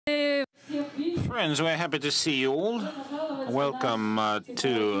Friends, we're happy to see you all. Welcome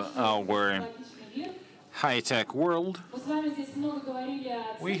to our high-tech world.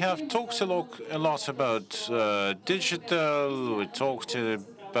 We have talked a lot about digital. We talked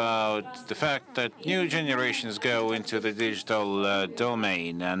about the fact that new generations go into the digital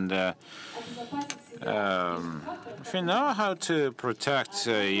domain, and if you know how to protect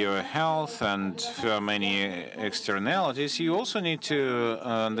your health and from any externalities, you also need to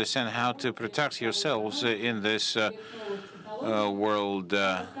understand how to protect yourselves in this world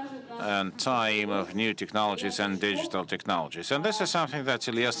and time of new technologies and digital technologies. And this is something that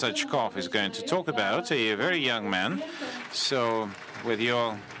Ilya Sachkov is going to talk about, a very young man. So with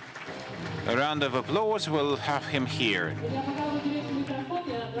your round of applause, we'll have him here.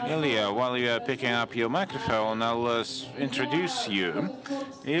 Ilya, while you are picking up your microphone, I'll introduce you.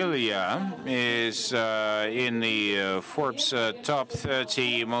 Ilya is in the Forbes top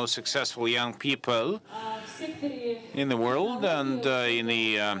 30 most successful young people in the world, and in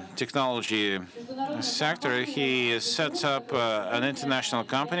the technology sector. He set up an international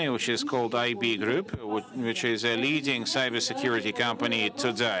company which is called IB Group, which is a leading cybersecurity company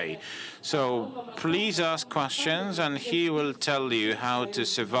today. So please ask questions, and he will tell you how to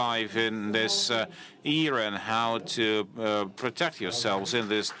survive in this era and how to protect yourselves in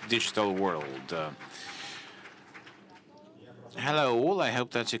this digital world. Hello all, I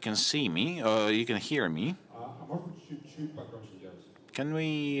hope that you can see me, or you can hear me. Can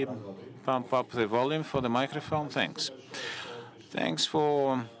we pump up the volume for the microphone? Thanks. Thanks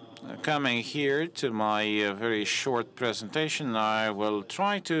for coming here to my very short presentation. I will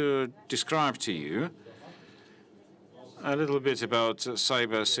try to describe to you a little bit about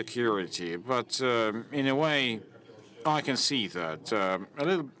cybersecurity, but in a way I can see that a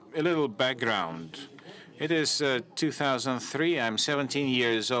little background. It is 2003. I'm 17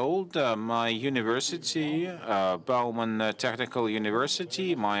 years old. My university, Bauman Technical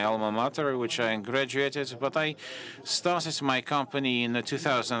University, my alma mater, which I graduated. But I started my company in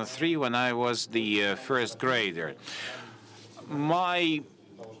 2003 when I was the first grader. My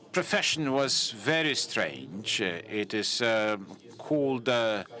profession was very strange. It is called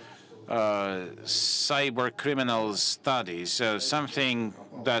cyber criminal studies, something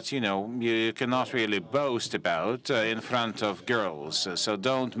that, you cannot really boast about in front of girls. So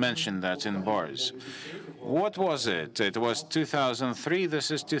don't mention that in bars. What was it? It was 2003.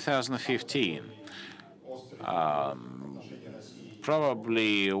 This is 2015.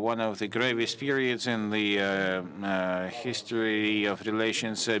 Probably one of the gravest periods in the history of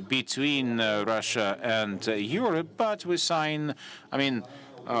relations between Russia and Europe. But we sign,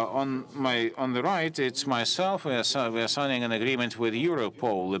 on the right, it's myself. We are signing an agreement with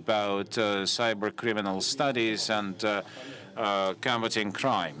Europol about cyber criminal studies and combating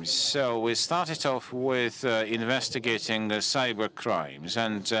crimes. So we started off with investigating cyber crimes,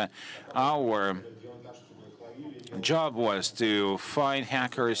 and our job was to find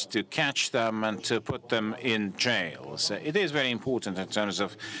hackers, to catch them, and to put them in jail. So it is very important in terms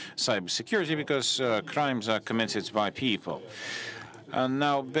of cybersecurity because crimes are committed by people. And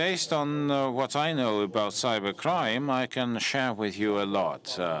now, based on what I know about cybercrime, I can share with you a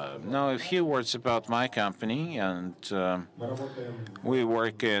lot. Now, a few words about my company, and we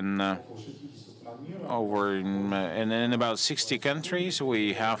work in about 60 countries.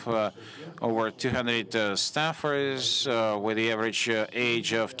 We have over 200 staffers with the average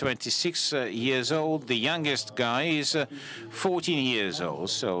age of 26 years old. The youngest guy is 14 years old.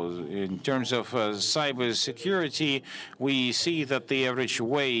 So in terms of cybersecurity, we see that the average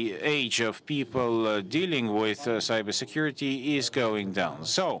age of people dealing with cybersecurity is going down.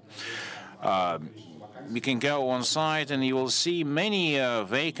 So you can go on site and you will see many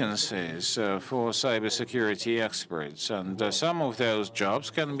vacancies for cybersecurity experts, and some of those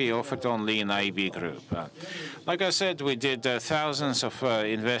jobs can be offered only in IB Group. Like I said, we did thousands of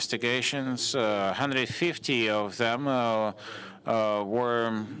investigations. 150 of them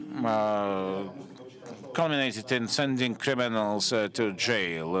were culminated in sending criminals to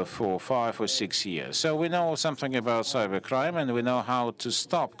jail for 5 or 6 years. So we know something about cybercrime, and we know how to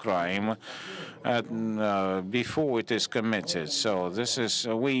stop crime before it is committed. So this is,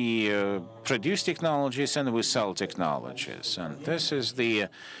 we produce technologies and we sell technologies. And this is the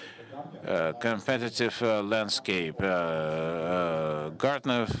competitive landscape.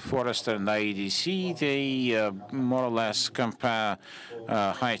 Gartner, Forrester, and IDC, they more or less compare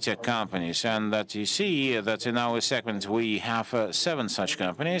high-tech companies. And that you see that in our segment we have 7 such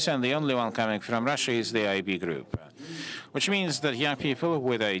companies, and the only one coming from Russia is the IB Group, which means that young people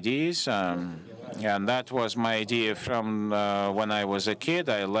with ideas And that was my idea from when I was a kid.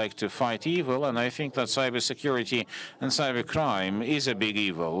 I like to fight evil, and I think that cybersecurity and cybercrime is a big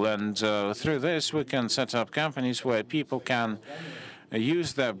evil. And through this, we can set up companies where people can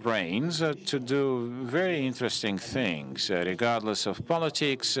use their brains to do very interesting things. Regardless of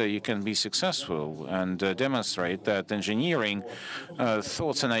politics, you can be successful and demonstrate that engineering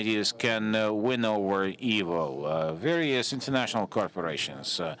thoughts and ideas can win over evil. Various international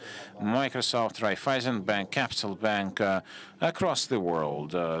corporations, Microsoft, Raiffeisen Bank, Capital Bank, across the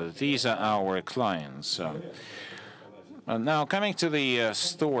world, these are our clients. Now, coming to the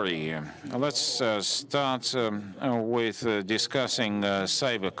story, let's start with discussing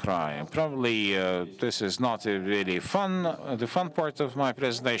cybercrime. Probably this is not really the fun part of my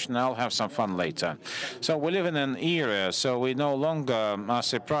presentation. I'll have some fun later. So we live in an era, so we no longer are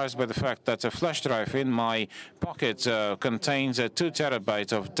surprised by the fact that a flash drive in my pocket contains 2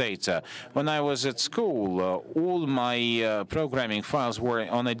 terabytes of data. When I was at school, all my programming files were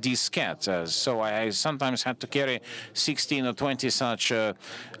on a diskette, so I sometimes had to carry 16 or 20 such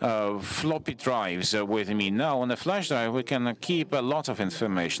floppy drives with me. Now, on a flash drive, we can keep a lot of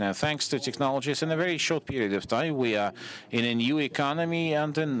information. And thanks to technologies, in a very short period of time, we are in a new economy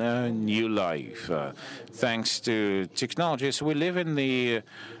and a new life. Thanks to technologies, we live in the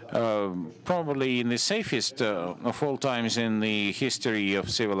probably in the safest of all times in the history of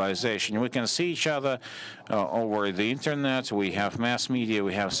civilization. We can see each other over the internet. We have mass media,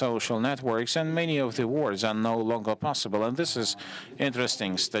 we have social networks, and many of the wars are no longer possible. And this is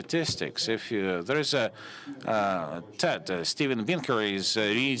interesting statistics. If there is a TED, Steven Pinker is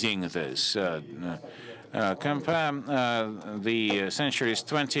reading this. Compare the centuries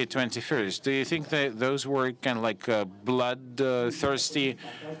 20th, 21st. Do you think that those were kind of like bloodthirsty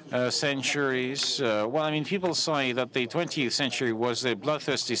centuries? Well, I mean, people say that the 20th century was a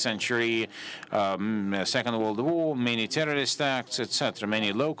bloodthirsty century, Second World War, many terrorist acts, etc.,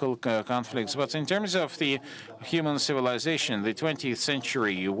 many local conflicts. But in terms of the human civilization, the 20th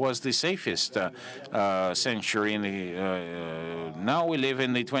century was the safest century. Now we live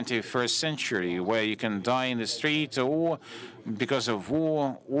in the 21st century, where you can die in the street, or because of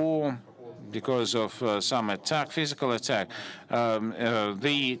war, or because of some attack, physical attack.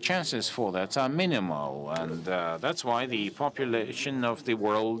 The chances for that are minimal, and that's why the population of the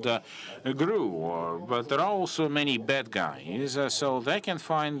world grew. But there are also many bad guys, so they can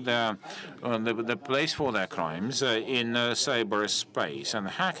find the place for their crimes in cyberspace. And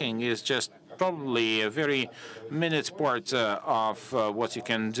hacking is just probably a very minute part of what you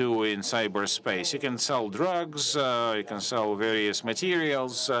can do in cyberspace. You can sell drugs, you can sell various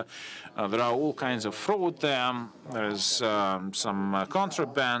materials. There are all kinds of fraud there. There's some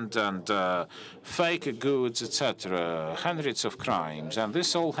contraband and fake goods, etc. Hundreds of crimes. And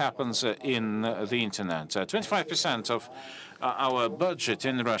this all happens in the internet. 25% of our budget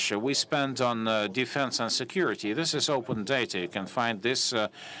in Russia we spend on defense and security. This is open data. You can find this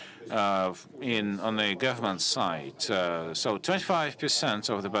on the government side. So 25%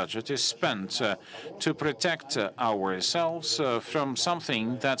 of the budget is spent to protect ourselves from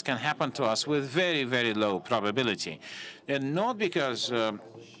something that can happen to us with very, very low probability. And not because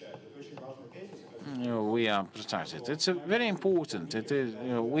we are protected. It's very important. It is,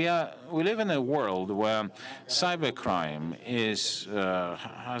 we live in a world where cybercrime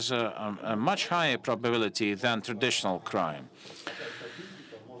has a much higher probability than traditional crime.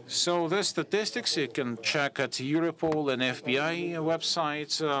 So the statistics you can check at Europol and FBI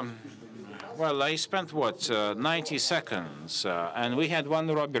websites. Well, I spent, 90 seconds, and we had one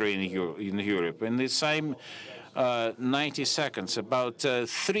robbery in Europe. In the same 90 seconds, about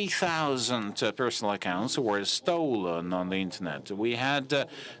 3,000 personal accounts were stolen on the internet. We had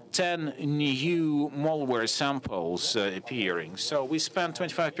 10 new malware samples appearing. So we spent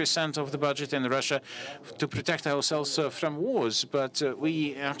 25% of the budget in Russia to protect ourselves from wars, but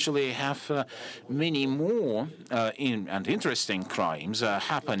we actually have many more and interesting crimes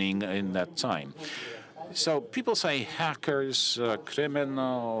happening in that time. So people say hackers,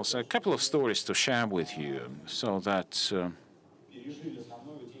 criminals, a couple of stories to share with you so that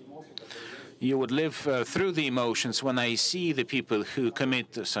you would live through the emotions when I see the people who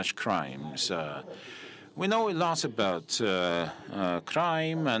commit such crimes. We know a lot about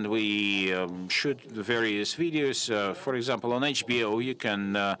crime, and we shoot various videos. For example, on HBO, you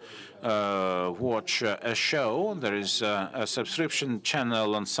can watch a show. There is a subscription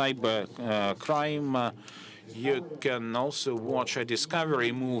channel on cyber crime. You can also watch a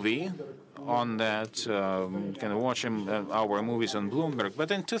Discovery movie on that. You can watch our movies on Bloomberg.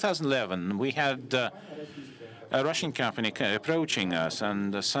 But in 2011, we had a Russian company approaching us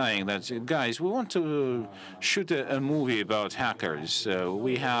and saying that, guys, we want to shoot a movie about hackers.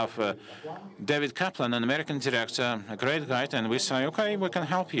 We have David Kaplan, an American director, a great guy, and we say, okay, we can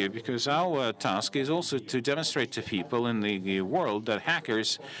help you because our task is also to demonstrate to people in the world that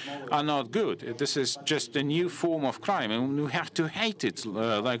hackers are not good. This is just a new form of crime, and we have to hate it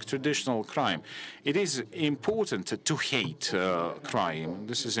like traditional crime. It is important to hate crime.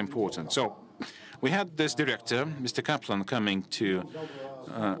 This is important. So we had this director, Mr. Kaplan, coming to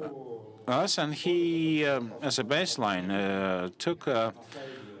us, and he, as a baseline, took a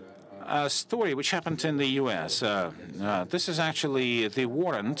story which happened in the U.S. This is actually the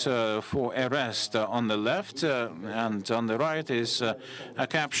warrant for arrest on the left, and on the right is a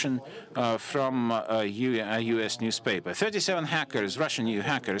caption from a U.S. newspaper. 37 hackers, Russian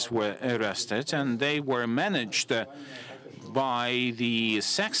hackers, were arrested, and they were managed by the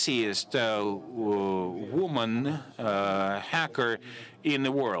sexiest woman hacker in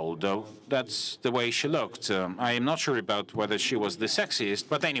the world. That's the way she looked. I am not sure about whether she was the sexiest,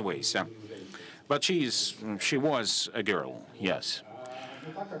 but anyways. But she was a girl, yes,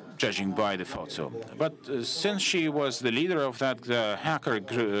 judging by the photo. But since she was the leader of that hacker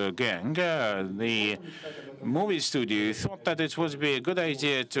gang, the movie studio thought that it would be a good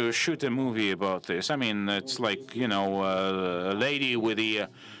idea to shoot a movie about this. I mean, it's like, you know, a lady with a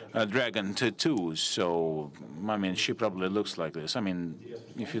dragon tattoos. So, I mean, she probably looks like this. I mean,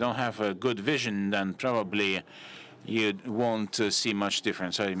 if you don't have a good vision, then probably you won't see much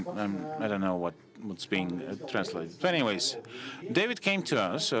difference. I don't know what's being translated. But anyways, David came to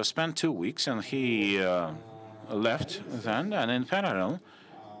us, spent 2 weeks, and he left then. And in parallel,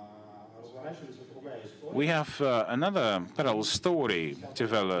 we have another parallel story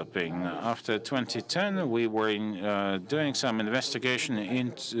developing. After 2010, we were doing some investigation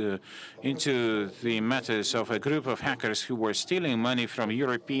into the matters of a group of hackers who were stealing money from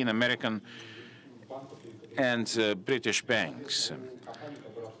European, American, and British banks,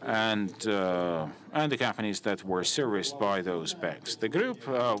 and the companies that were serviced by those banks. The group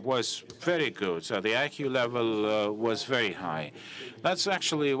was very good. So the IQ level was very high. That's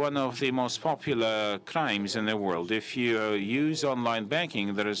actually one of the most popular crimes in the world. If you use online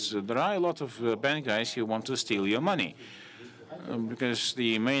banking, there are a lot of bad guys who want to steal your money. Because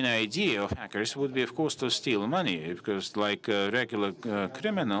the main idea of hackers would be, of course, to steal money. Because like regular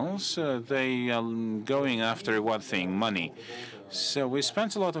criminals, they are going after one thing, money. So we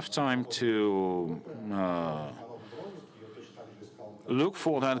spent a lot of time to look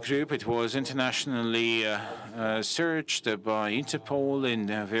for that group. It was internationally searched by Interpol in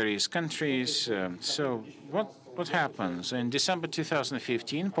various countries. So what happens? In December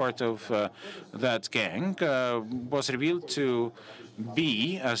 2015, part of that gang was revealed to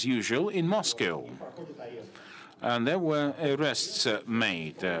be, as usual, in Moscow. And there were arrests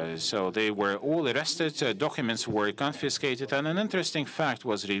made. So they were all arrested, documents were confiscated, and an interesting fact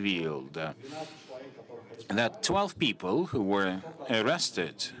was revealed. That 12 people who were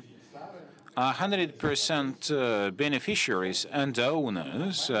arrested are 100% beneficiaries and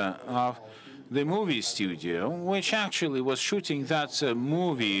owners of the movie studio, which actually was shooting that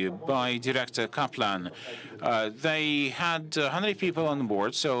movie by director Kaplan. They had 100 people on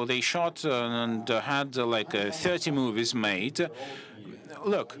board, so they shot and had like 30 movies made.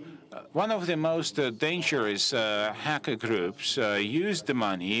 Look, one of the most dangerous hacker groups used the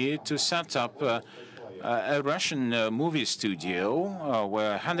money to set up a Russian movie studio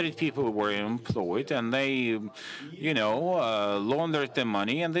where 100 people were employed, and they, laundered the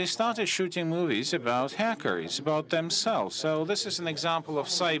money, and they started shooting movies about hackers, about themselves. So this is an example of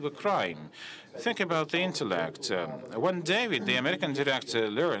cybercrime. Think about the intellect. When David, the American director,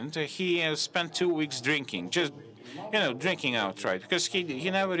 learned, he spent 2 weeks drinking, just drinking outright, because he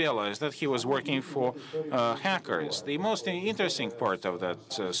never realized that he was working for hackers. The most interesting part of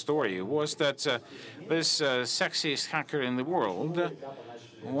that story was that this sexiest hacker in the world,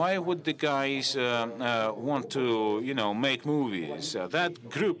 why would the guys want to, make movies? That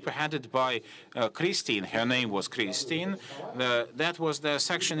group headed by Christine, her name was Christine, that was the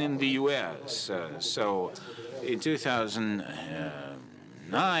section in the U.S. So in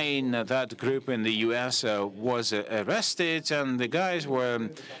 2009, that group in the U.S. was arrested, and the guys were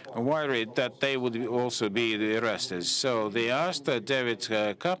worried that they would also be arrested. So they asked David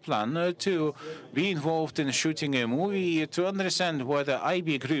Kaplan to be involved in shooting a movie to understand whether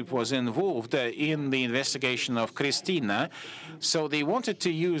IB Group was involved in the investigation of Christina. So they wanted to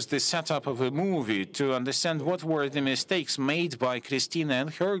use the setup of a movie to understand what were the mistakes made by Christina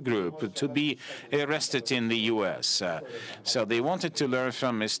and her group to be arrested in the U.S. So they wanted to learn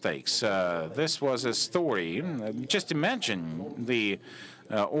from mistakes. This was a story. Just imagine the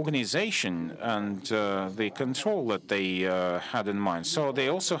organization and the control that they had in mind. So they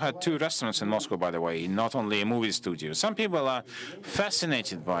also had 2 restaurants in Moscow, by the way, not only a movie studio. Some people are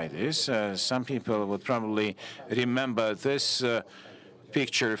fascinated by this. Some people would probably remember this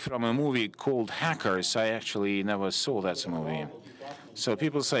picture from a movie called Hackers. I actually never saw that movie. So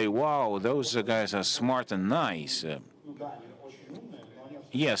people say, wow, those guys are smart and nice.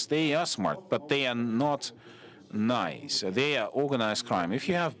 Yes, they are smart, but they are not nice. They are organized crime. If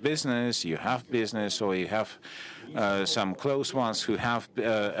you have business, or you have some close ones who have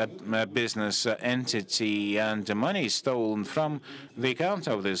a business entity and the money is stolen from the account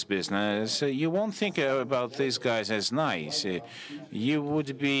of this business, you won't think about these guys as nice. You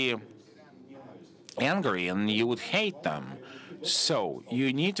would be angry and you would hate them. So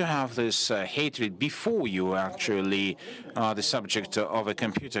you need to have this hatred before you actually are the subject of a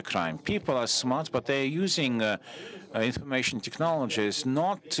computer crime. People are smart, but they're using information technologies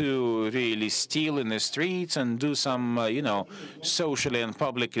not to really steal in the streets and do some, socially and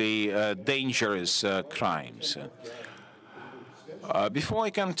publicly dangerous crimes. Before I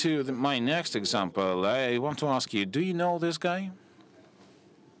come to my next example, I want to ask you, do you know this guy?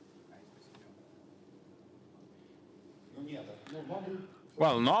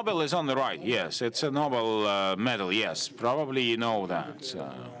 Well, Nobel is on the right, yes. It's a Nobel medal, yes. Probably you know that.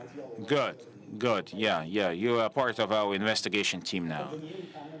 Good. Yeah. You are part of our investigation team now.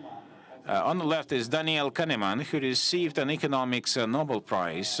 On the left is Daniel Kahneman, who received an economics Nobel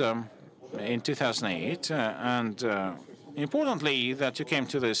Prize in 2008. And importantly, that you came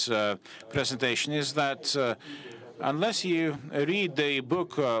to this presentation is that unless you read the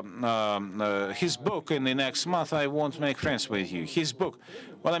book, his book in the next month, I won't make friends with you. His book,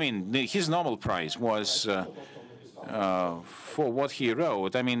 well, I mean, his Nobel Prize was for what he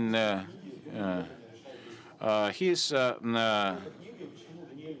wrote. I mean, his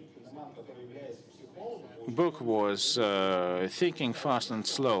book was Thinking Fast and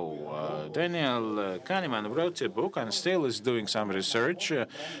Slow. Daniel Kahneman wrote a book and still is doing some research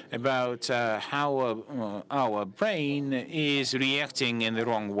about how our brain is reacting in the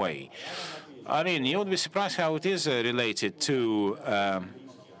wrong way. I mean, you would be surprised how it is related to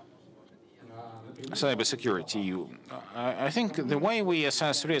cybersecurity. I think the way we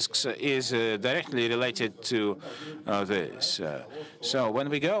assess risks is directly related to this. So when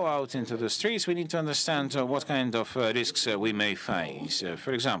we go out into the streets, we need to understand what kind of risks we may face.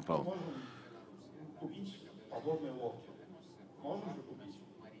 For example,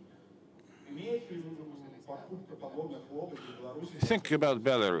 think about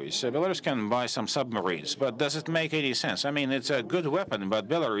Belarus. Belarus can buy some submarines, but does it make any sense? I mean, it's a good weapon, but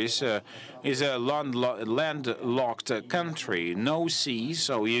Belarus is a landlocked country, no sea,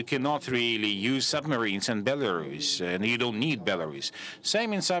 so you cannot really use submarines in Belarus, and you don't need Belarus.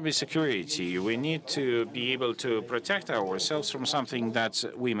 Same in cybersecurity. We need to be able to protect ourselves from something that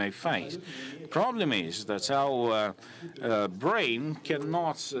we may face. The problem is that our brain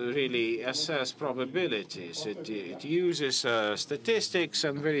cannot really assess probabilities. It uses statistics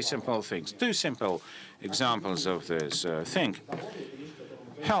and very simple things. 2 simple examples of this. Think.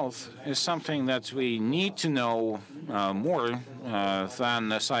 Health is something that we need to know more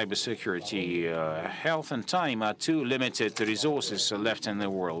than cybersecurity. Health and time are 2 limited resources left in the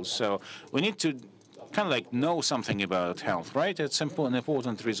world. So we need to kind of like know something about health, right? It's an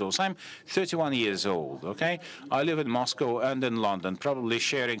important resource. I'm 31 years old, okay? I live in Moscow and in London, probably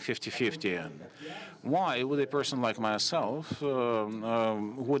sharing 50-50. Why would a person like myself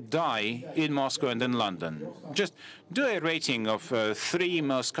would die in Moscow and in London? Just do a rating of 3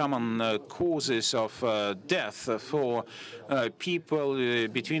 most common causes of death for people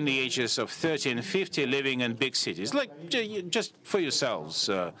between the ages of 30 and 50 living in big cities. Like, just for yourselves.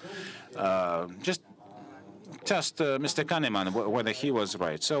 Just test Mr. Kahneman whether he was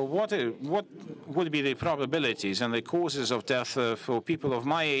right. So what would be the probabilities and the causes of death for people of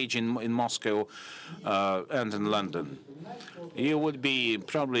my age in Moscow and in London? You would be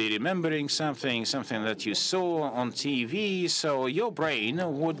probably remembering something that you saw on TV, so your brain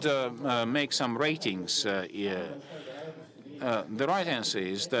would make some ratings. The right answer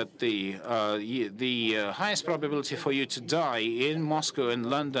is that the highest probability for you to die in Moscow and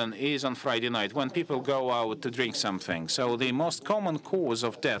London is on Friday night when people go out to drink something. So the most common cause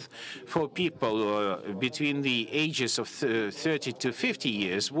of death for people between the ages of 30 to 50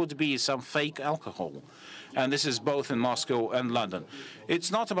 years would be some fake alcohol. And this is both in Moscow and London.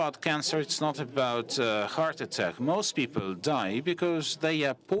 It's not about cancer. It's not about heart attack. Most people die because they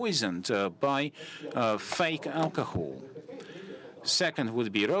are poisoned by fake alcohol. Second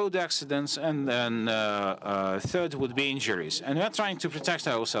would be road accidents, and then third would be injuries. And we're trying to protect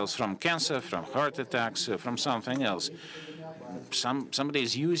ourselves from cancer, from heart attacks, from something else. Somebody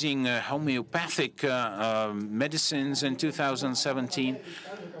is using homeopathic medicines in 2017.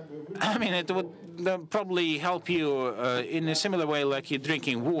 I mean, it would probably help you in a similar way like you're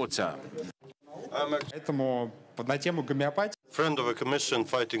drinking water. Friend of a commission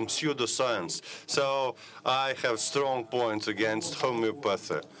fighting pseudoscience, so I have strong points against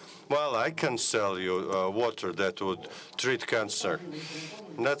homeopathy. Well, I can sell you water that would treat cancer.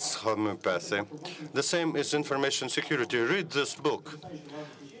 That's homeopathy. The same is information security. Read this book.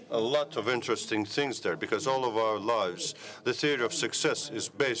 A lot of interesting things there, because all of our lives, the theory of success is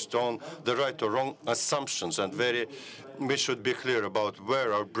based on the right or wrong assumptions, and we should be clear about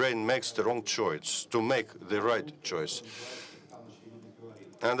where our brain makes the wrong choice to make the right choice.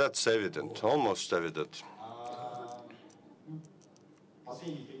 And that's evident, almost evident.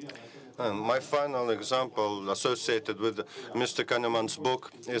 And my final example associated with Mr. Kahneman's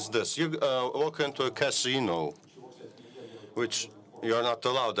book is this. You walk into a casino, which you are not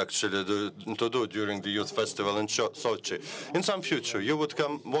allowed actually to do during the youth festival in Sochi. In some future, you would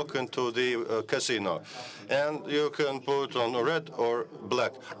walk into the casino, and you can put on red or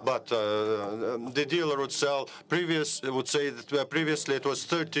black. But the dealer would say that previously it was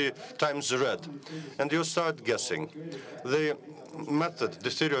 30 times red, and you start guessing. The method, the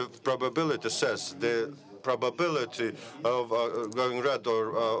theory of probability says the probability of going red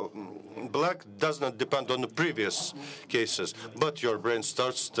or black does not depend on the previous cases, but your brain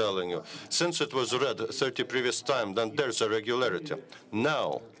starts telling you, since it was red 30 previous times, then there's a regularity.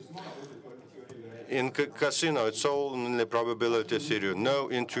 Now, in casino, it's only probability theory, no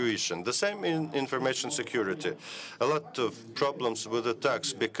intuition. The same in information security. A lot of problems with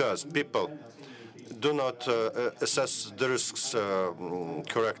attacks because people do not assess the risks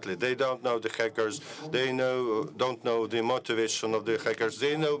correctly. They don't know the hackers. They don't know the motivation of the hackers.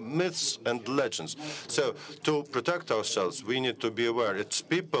 They know myths and legends. So to protect ourselves, we need to be aware. It's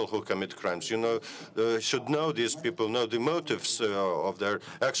people who commit crimes. Should know these people, know the motives of their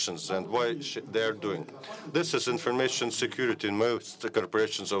actions and why they are doing. This is information security in most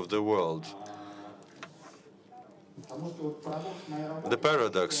corporations of the world. The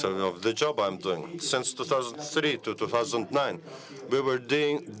paradox of the job I'm doing, since 2003 to 2009, we were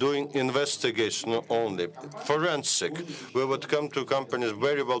doing investigation only, forensic. We would come to companies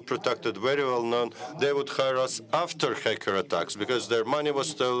very well protected, very well known. They would hire us after hacker attacks because their money was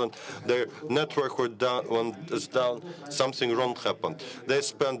stolen, their network was down, something wrong happened. They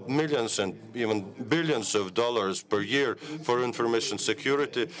spent millions and even billions of dollars per year for information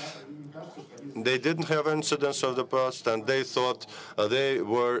security. They didn't have incidents of the past, and they thought they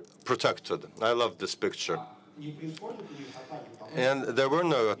were protected. I love this picture. And there were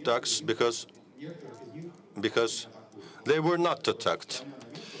no attacks because they were not attacked.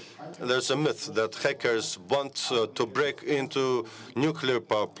 There's a myth that hackers want to break into nuclear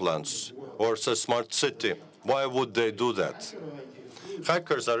power plants or a smart city. Why would they do that?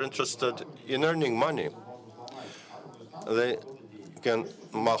 Hackers are interested in earning money.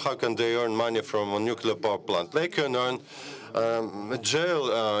 How can they earn money from a nuclear power plant? They can earn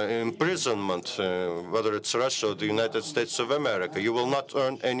jail, imprisonment, whether it's Russia or the United States of America. You will not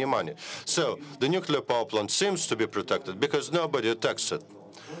earn any money. So the nuclear power plant seems to be protected because nobody attacks it.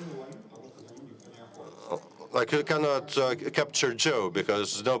 Like you cannot capture Joe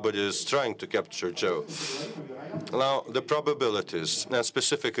because nobody is trying to capture Joe. Now, the probabilities and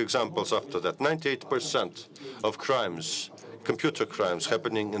specific examples after that. 98% of crimes, computer crimes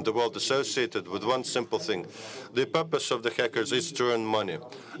happening in the world associated with one simple thing. The purpose of the hackers is to earn money.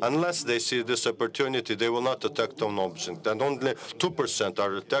 Unless they see this opportunity, they will not attack on object. And only 2%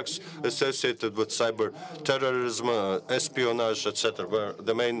 are attacks associated with cyber terrorism, espionage, etc., where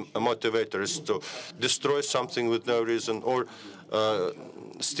the main motivator is to destroy something with no reason or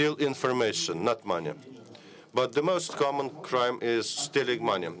steal information, not money. But the most common crime is stealing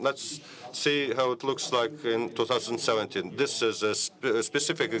money. Let's see how it looks like in 2017. This is a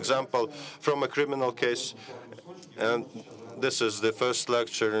specific example from a criminal case. And this is the first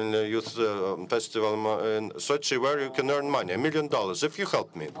lecture in the youth festival in Sochi where you can earn money, $1 million, if you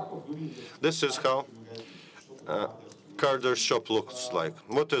help me. This is how a Carder shop looks like.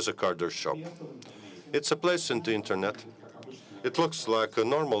 What is a Carder shop? It's a place in the internet. It looks like a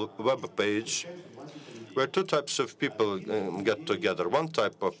normal web page where two types of people get together. One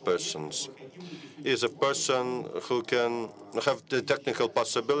type of persons is a person who can have the technical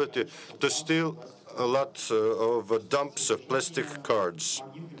possibility to steal a lot of dumps of plastic cards.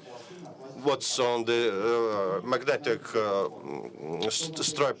 what's on the magnetic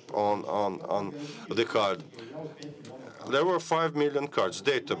stripe on the card. There were 5 million cards,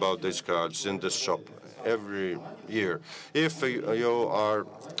 data about these cards in this shop every year. If you are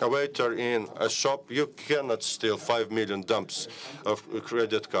a waiter in a shop, you cannot steal 5 million dumps of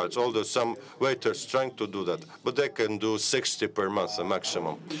credit cards, although some waiters trying to do that, but they can do 60 per month, the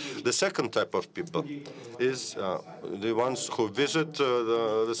maximum. The second type of people is the ones who visit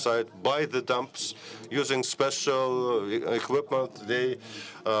the site, buy the dumps using special equipment. They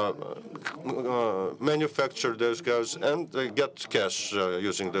manufacture those cards and they get cash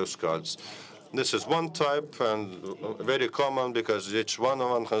using those cards. This is one type and very common because each one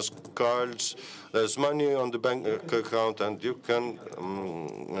of them has cards. There's money on the bank account and you can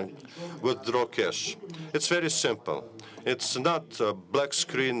withdraw cash. It's very simple. It's not a black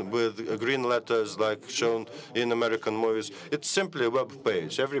screen with green letters like shown in American movies. It's simply a web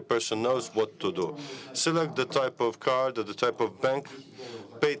page. Every person knows what to do. Select the type of card or the type of bank.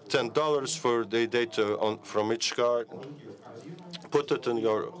 Pay $10 for the data from each card. Put it in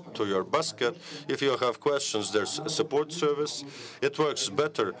to your basket. If you have questions, there's a support service. It works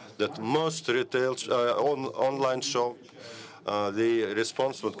better than most retail online shop. The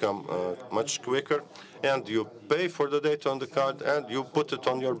response would come much quicker, and you pay for the data on the card, and you put it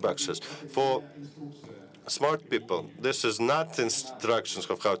on your boxes. For smart people, this is not instructions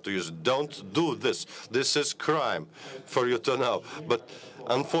of how to use it. Don't do this. This is crime for you to know. But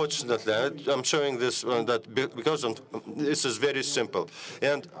unfortunately, I'm showing this because this is very simple.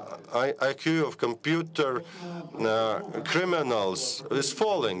 And IQ of computer criminals is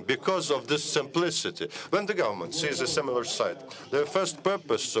falling because of this simplicity. When the government sees a similar site, the first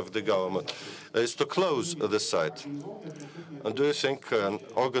purpose of the government is to close the site. And do you think an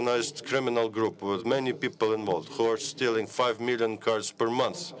organized criminal group with many people involved who are stealing 5 million cards per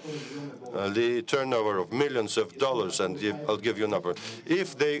month, the turnover of millions of dollars, and I'll give you a number,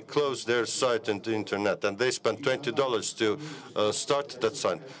 if they close their site on the internet and they spend $20 to start that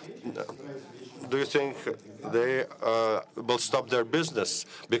site, do you think they will stop their business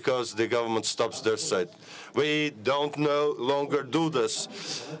because the government stops their site? We don't no longer do this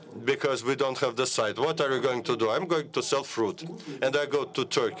because we don't have the site. What are you going to do? I'm going to sell fruit, and I go to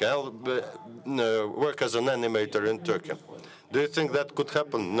Turkey. I'll work as an animator in Turkey. Do you think that could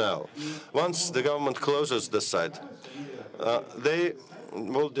happen? No. Once the government closes the site, they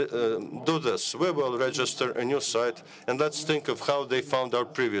will do this. We will register a new site, and let's think of how they found our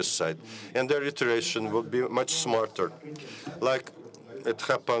previous site. And their iteration will be much smarter. Like it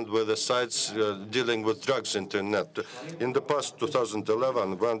happened with the sites dealing with drugs internet. In the past,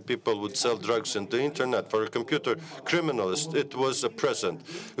 2011, when people would sell drugs in the internet for a computer criminalist, it was a present.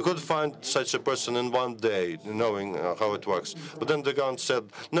 You could find such a person in one day, knowing how it works. But then the government said,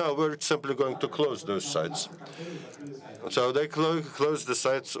 no, we're simply going to close those sites. So they closed the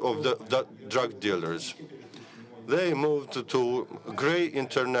sites of the drug dealers. They moved to gray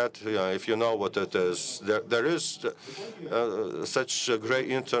internet, if you know what it is. There is such a gray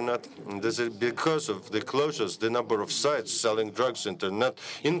internet. This is because of the closures. The number of sites selling drugs internet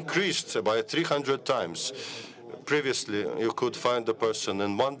increased by 300 times. Previously, you could find a person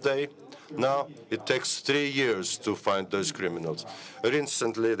in one day. Now it takes 3 years to find those criminals.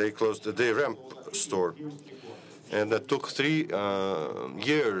 Recently, they closed the ramp store. And it took 3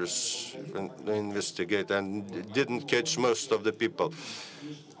 years to investigate and didn't catch most of the people.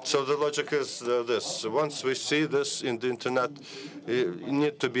 So the logic is this. Once we see this in the internet, you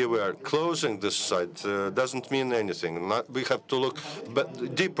need to be aware. Closing this site doesn't mean anything. We have to look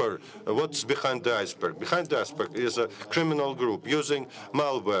deeper. What's behind the iceberg? Behind the iceberg is a criminal group using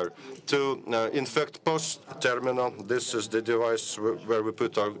malware to infect post terminal. This is the device where we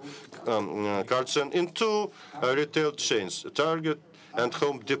put our cards in 2 retail chains, Target and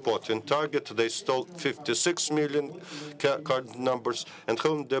Home Depot. In Target, they stole 56 million card numbers, and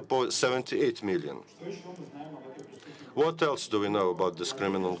Home Depot 78 million. What else do we know about this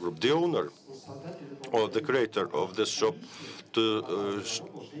criminal group? The owner or the creator of this shop to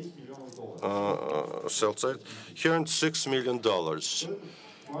sell site, he earned $6 million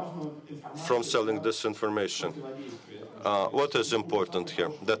from selling this information. What is important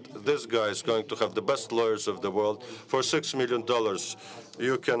here? That this guy is going to have the best lawyers of the world. For $6 million,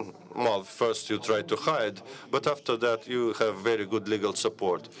 you can, well, first you try to hide, but after that you have very good legal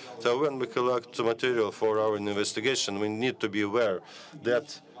support. So when we collect material for our investigation, we need to be aware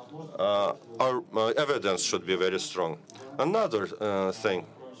that our evidence should be very strong. Another thing,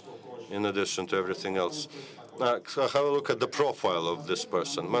 in addition to everything else, have a look at the profile of this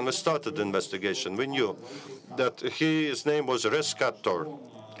person. When we started the investigation, we knew that his name was Rescator.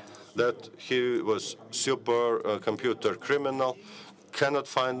 that he was super computer criminal, cannot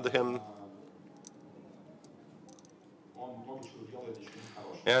find him,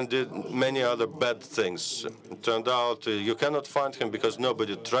 and did many other bad things. It turned out you cannot find him because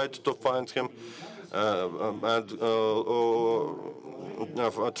nobody tried to find him,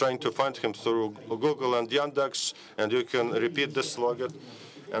 trying to find him through Google and Yandex, and you can repeat this login.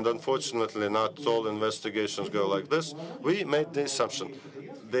 And unfortunately, not all investigations go like this. We made the assumption.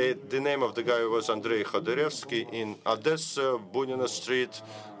 The name of the guy was Andrei Khodorevsky in Odessa, Bunina Street,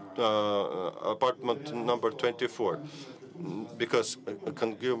 apartment number 24. Because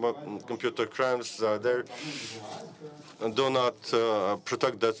computer crimes there do not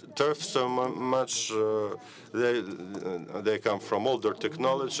protect the turf so much. They come from older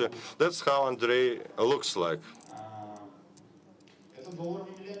technology. That's how Andrei looks like.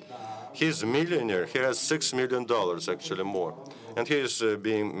 He's a millionaire. He has $6 million, actually more. And he is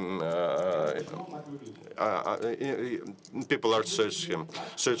being, people are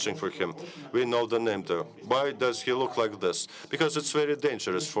searching for him. We know the name, though. Why does he look like this? Because it's very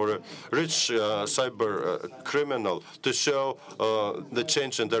dangerous for a rich cyber criminal to show the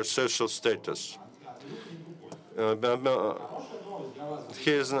change in their social status.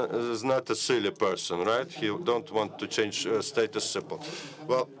 He is not a silly person, right? He don't want to change status simple.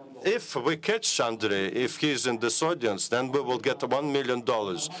 Well, if we catch Andrei, if he's in this audience, then we will get $1 million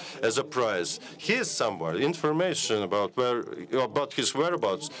as a prize. He is somewhere. Information about his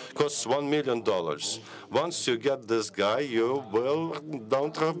whereabouts costs $1 million. Once you get this guy, you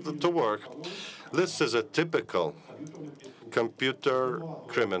don't have to work. This is a typical computer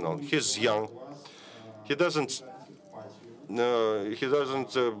criminal. He's young. He doesn't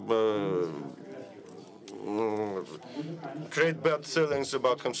create bad feelings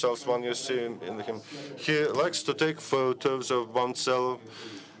about himself when you see him. He likes to take photos of oneself.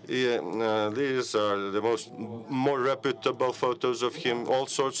 These are the more reputable photos of him, all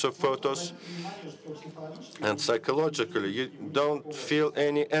sorts of photos. And psychologically, you don't feel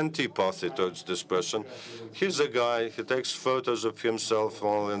any antipathy towards this person. He's a guy, he takes photos of himself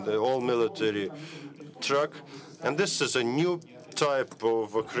in the all-military truck. And this is a new type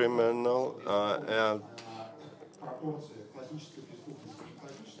of a criminal,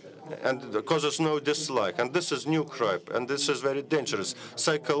 and causes no dislike. And this is new crime, and this is very dangerous.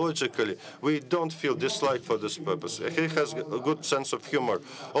 Psychologically, we don't feel dislike for this purpose. He has a good sense of humor.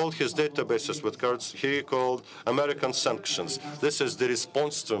 All his databases with cards he called American sanctions. This is the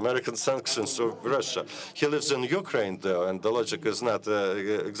response to American sanctions of Russia. He lives in Ukraine, though, and the logic is not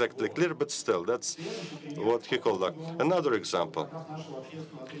exactly clear, but still, that's what he called that. Another example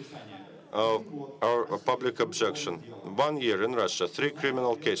of our public objection. 1 year in Russia, 3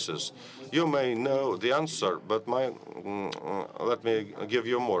 criminal cases. You may know the answer, but let me give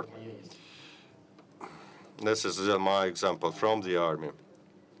you more. This is my example from the army.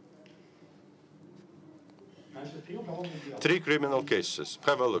 3 criminal cases.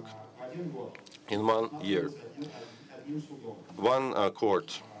 Have a look. In 1 year. 1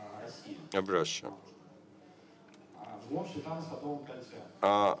 court of Russia.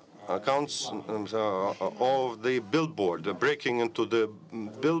 Accounts of the billboard, breaking into the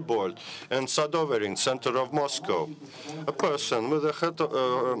billboard in Sadoverin, center of Moscow. A person with a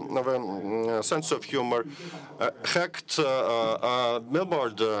sense of humor hacked a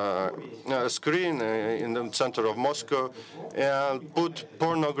billboard screen in the center of Moscow and put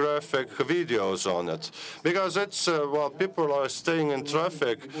pornographic videos on it. Because it's, while people are staying in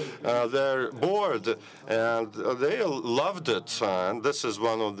traffic, they're bored, and they loved it. And this is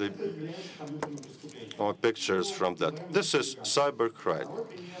one of the pictures from that. This is cybercrime.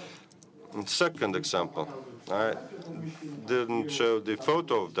 Second example, I didn't show the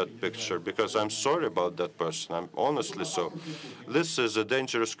photo of that picture because I'm sorry about that person. I'm honestly so. This is a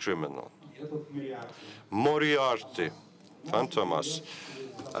dangerous criminal. Moriarty, Fantomas.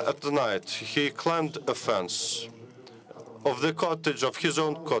 At night, he climbed a fence of the cottage, of his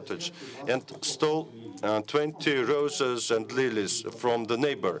own cottage, and stole 20 roses and lilies from the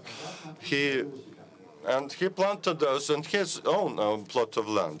neighbor. He planted those in his own plot of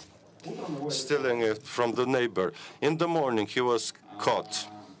land, stealing it from the neighbor. In the morning, he was caught.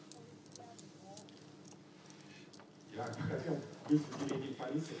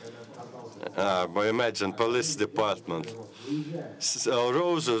 But imagine police department. So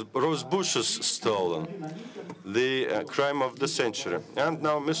rose bushes stolen. The crime of the century. And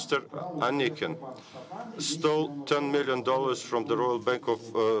now Mr. Anikin stole $10 million from the Royal Bank of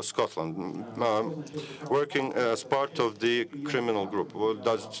Scotland, working as part of the criminal group. What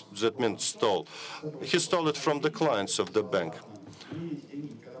does that mean, stole? He stole it from the clients of the bank.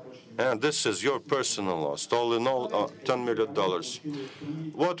 And this is your personal loss. All in all, $10 million.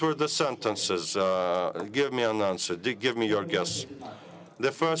 What were the sentences? Give me an answer. Give me your guess.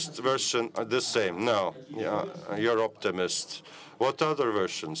 The first version, the same. No, you're optimist. What other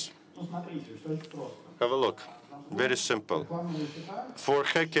versions? Have a look. Very simple. For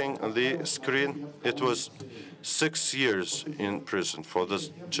hacking the screen, it was 6 years in prison for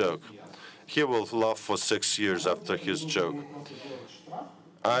this joke. He will laugh for 6 years after his joke.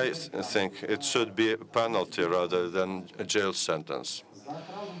 I think it should be a penalty rather than a jail sentence.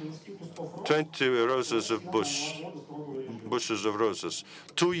 20 roses of bushes of roses,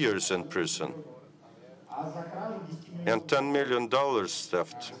 2 years in prison, and $10 million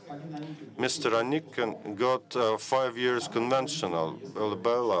theft. Mr. Anikin got 5 years conventional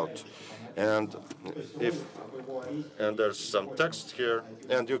bailout, and there's some text here,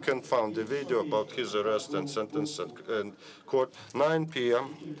 and you can find the video about his arrest and sentence in court. 9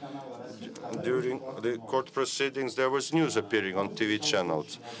 p.m. during the court proceedings, there was news appearing on TV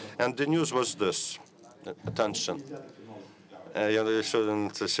channels, and the news was this. Attention. You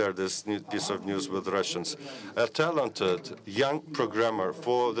shouldn't share this piece of news with Russians. A talented young programmer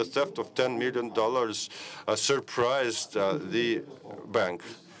for the theft of $10 million surprised the bank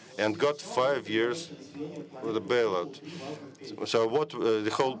and got 5 years with a bailout. So what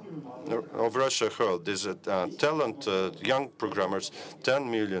the whole of Russia heard is that talented young programmers, 10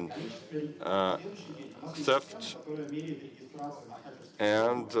 million theft,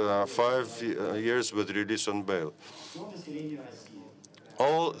 and 5 years with release on bail.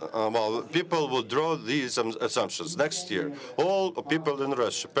 Well, people will draw these assumptions. Next year, all people in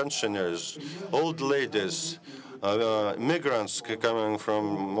Russia, pensioners, old ladies, migrants coming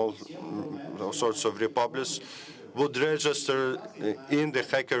from all sorts of republics, would register in the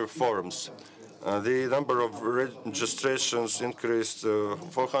hacker forums. The number of registrations increased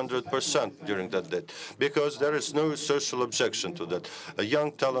 400% during that date, because there is no social objection to that. A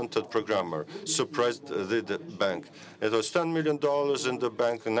young, talented programmer surprised the bank. It was $10 million in the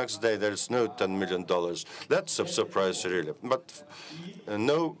bank. The next day, there is no $10 million. That's a surprise, really. But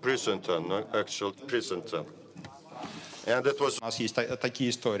no prison term, no actual prison term. And it was... У нас есть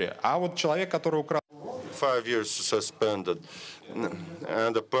такие истории. А вот человек, который украл... 5 years suspended.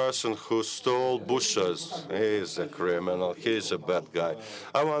 And the person who stole bushes, he's a criminal, he's a bad guy.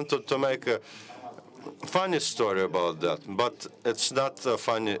 I wanted to make a funny story about that, but it's not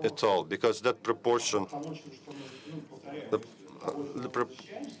funny at all, because that proportion,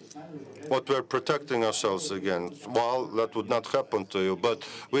 what we're protecting ourselves against, well, that would not happen to you, but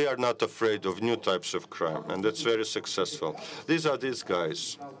we are not afraid of new types of crime, and it's very successful. These are these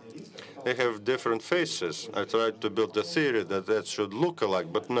guys. They have different faces. I tried to build a theory that should look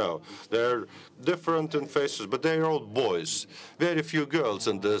alike, but no. They're different in faces, but they're all boys. Very few girls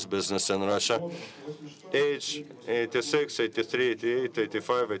in this business in Russia. Age 86, 83, 88,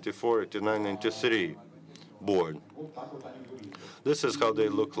 85, 84, 89, 93 born. This is how they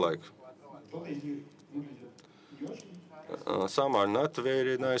look like. Some are not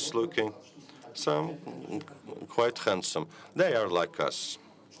very nice looking, some quite handsome. They are like us.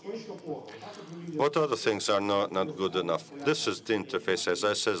 What other things are not good enough? This is the interface. As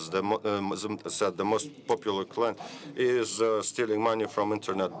I said, the most popular client is stealing money from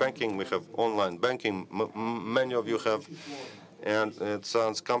internet banking. We have online banking. Many of you have. And it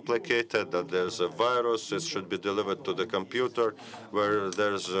sounds complicated that there's a virus. It should be delivered to the computer, where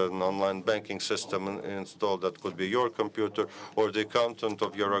there's an online banking system installed that could be your computer or the accountant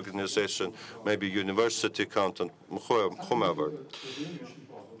of your organization, maybe university accountant, whomever.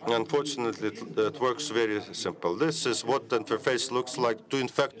 Unfortunately, it works very simple. This is what the interface looks like to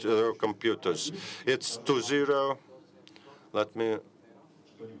infect your computers. It's 2.0. Let me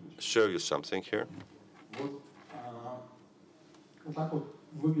show you something here.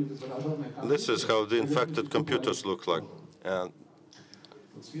 This is how the infected computers look like. And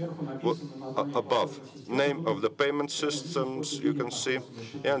above, name of the payment systems you can see,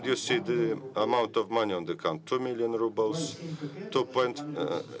 and you see the amount of money on the account, 2 million rubles,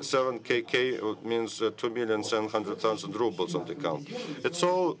 2.7 KK means 2,700,000 rubles on the account. It's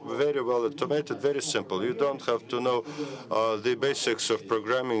all very well automated, very simple. You don't have to know the basics of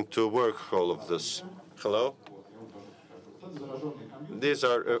programming to work all of this. Hello? These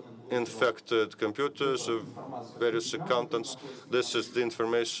are infected computers of various accountants. This is the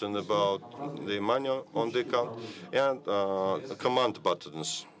information about the money on the account and command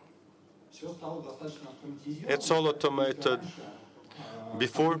buttons. It's all automated.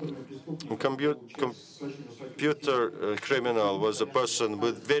 Before, a computer criminal was a person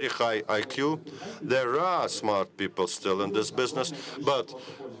with very high IQ. There are smart people still in this business, but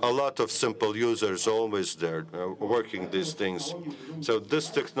a lot of simple users always there working these things. So this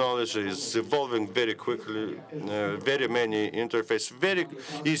technology is evolving very quickly, very many interfaces, very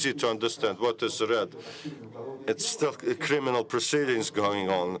easy to understand what is read. It's still criminal proceedings going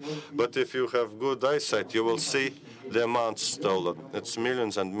on, but if you have good eyesight, you will see the amount stolen. It's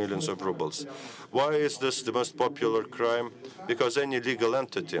millions and millions of rubles. Why is this the most popular crime? Because any legal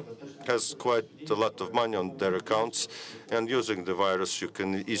entity has quite a lot of money on their accounts, and using the virus, you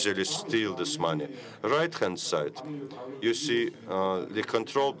can easily steal this money. Right-hand side, you see the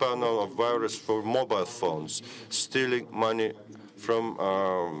control panel of virus for mobile phones, stealing money from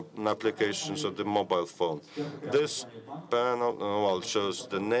applications of the mobile phone. This panel shows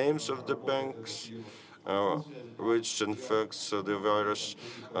the names of the banks, which infects the virus,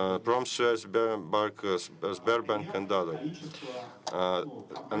 Promsvязь, Sberbank, and other.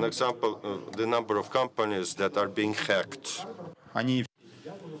 An example, the number of companies that are being hacked.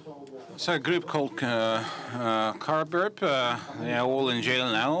 So a group called Carburp, they are all in jail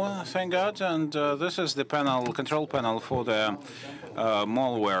now, thank God, and this is the control panel for the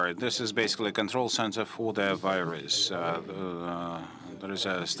malware. This is basically a control center for the virus. There is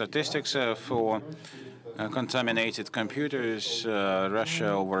statistics for contaminated computers,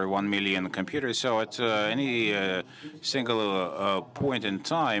 Russia over 1 million computers. So at any single point in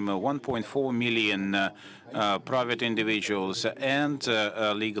time, 1.4 million private individuals and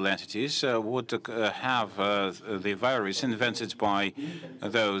legal entities would have the virus invented by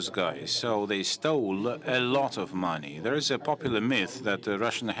those guys. So they stole a lot of money. There is a popular myth that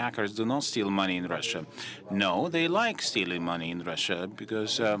Russian hackers do not steal money in Russia. No, they like stealing money in Russia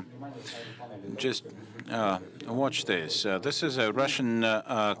because just watch this. This is a Russian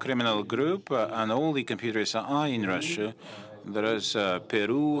criminal group, and all the computers are in Russia. There is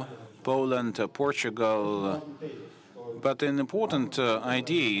Peru, Poland, Portugal. But an important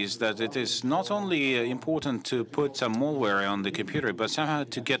idea is that it is not only important to put some malware on the computer, but somehow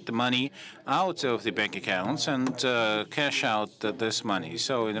to get the money out of the bank accounts and cash out this money.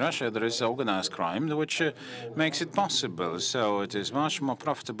 So in Russia, there is organized crime, which makes it possible. So it is much more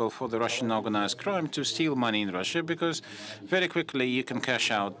profitable for the Russian organized crime to steal money in Russia because very quickly you can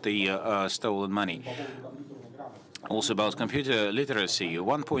cash out the stolen money. Also about computer literacy,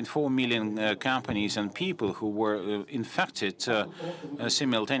 1.4 million companies and people who were infected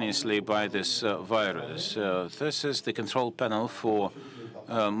simultaneously by this virus. This is the control panel for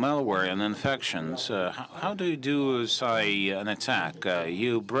malware and infections. How do you do, say, an attack?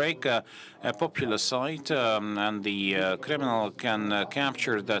 You break a popular site and the criminal can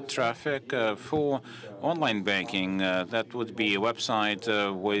capture that traffic for online banking. That would be a website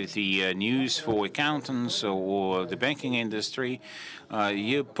with the news for accountants or the banking industry.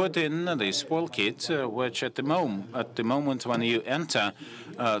 You put in the spoil kit, which at the moment when you enter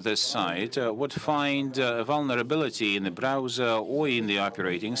this site would find a vulnerability in the browser or in the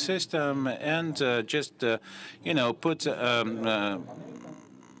operating system, and just put a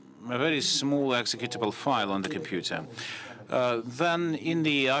very small executable file on the computer. Then in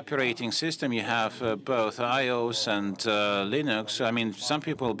the operating system, you have both iOS and Linux. I mean, some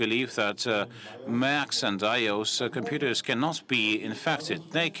people believe that Macs and iOS computers cannot be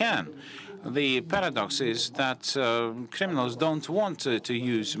infected. They can. The paradox is that criminals don't want to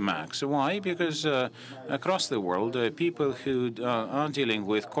use Macs. Why? Because across the world, people who are dealing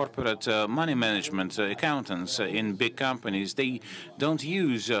with corporate money management accountants in big companies, they don't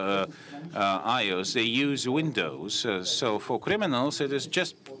use iOS, they use Windows. So for criminals, it is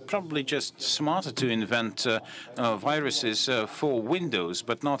probably just smarter to invent viruses for Windows,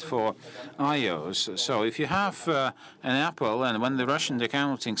 but not for iOS. So if you have an Apple, and when the Russian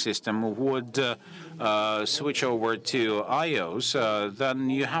accounting system would switch over to iOS, then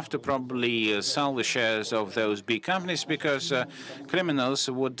you have to probably sell the shares of those big companies because criminals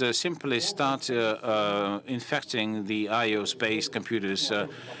would simply start infecting the iOS-based computers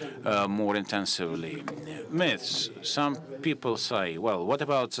more intensively. Myths. Some people say, well, what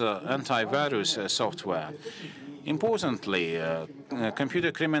about antivirus software? Importantly,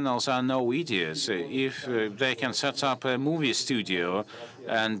 computer criminals are no idiots. If they can set up a movie studio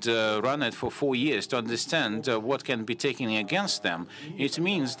and run it for 4 years to understand what can be taken against them, it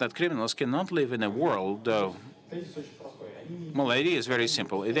means that criminals cannot live in a world. Well, the idea is very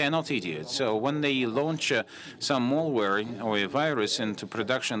simple. They are not idiots. So when they launch some malware or a virus into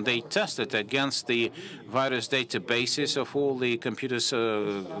production, they test it against the virus databases of all the computers'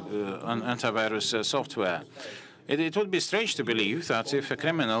 antivirus software. It would be strange to believe that if a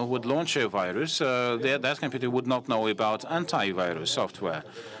criminal would launch a virus, that computer would not know about antivirus software.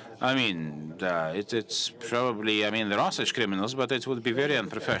 I mean, it's probably, I mean, there are such criminals, but it would be very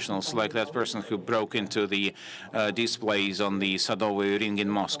unprofessional, like that person who broke into the displays on the Sadovy Ring in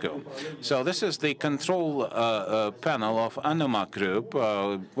Moscow. So this is the control panel of Anuma Group,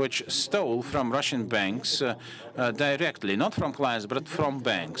 which stole from Russian banks directly, not from clients, but from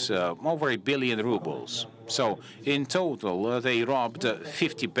banks, over 1 billion rubles. So in total, they robbed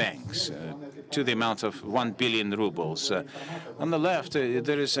 50 banks to the amount of 1 billion rubles. On the left,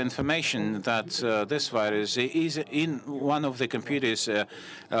 there is information that this virus is in one of the computers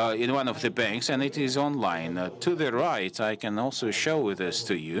in one of the banks, and it is online. To the right, I can also show this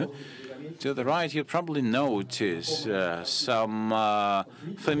to you. To the right, you probably notice some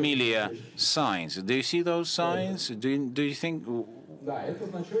familiar signs. Do you see those signs? Do you think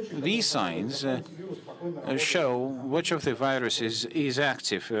these signs show which of the viruses is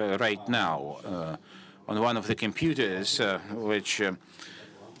active right now on one of the computers which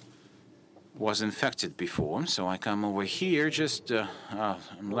was infected before? So I come over here, just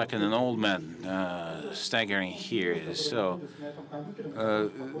I'm like an old man staggering here. So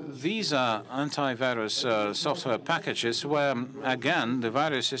these are antivirus software packages where, again, the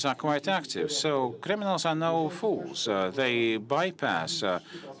viruses are quite active. So criminals are no fools. They bypass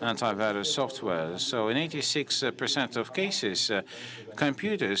antivirus software. So in 86% of cases,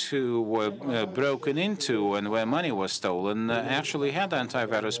 computers who were broken into and where money was stolen actually had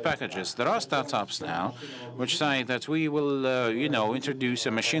antivirus packages. There are startups now which say that we will, introduce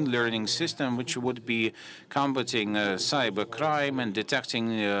a machine learning system which would be combating cyber crime and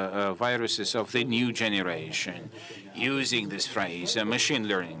detecting viruses of the new generation. Using this phrase, machine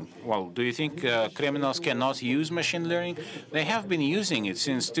learning. Well, do you think criminals cannot use machine learning? They have been using it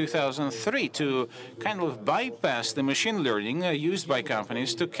since 2003 to kind of bypass the machine learning used by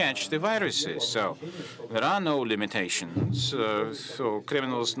companies to catch the viruses. So there are no limitations for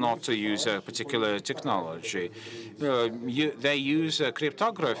criminals not to use a particular technology. They use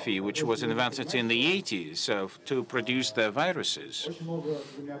cryptography, which was invented in the 80s to produce their viruses.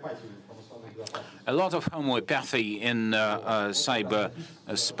 A lot of homeopathy in cyber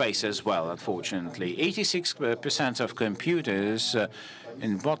space as well, unfortunately. 86% of computers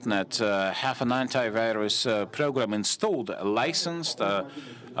in botnet have an antivirus program installed, licensed,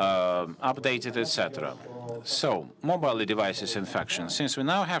 updated, etc. So, mobile devices infection. Since we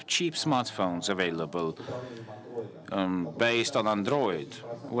now have cheap smartphones available based on Android,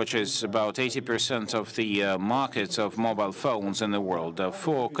 which is about 80% of the market of mobile phones in the world.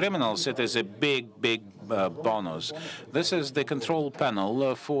 For criminals, it is a big bonus. This is the control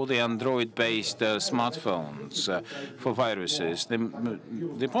panel for the Android-based smartphones for viruses. The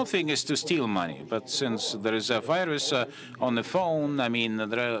important thing is to steal money, but since there is a virus on the phone, I mean,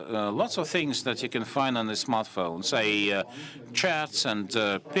 there are lots of things that you can find on the smartphone, say chats and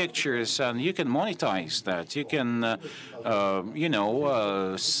pictures, and you can monetize that. You can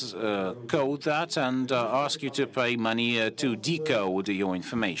code that and ask you to pay money to decode your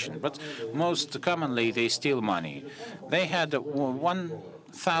information. But most commonly, they steal money. They had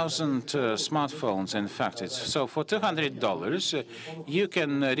 1,000 smartphones infected. So for $200, you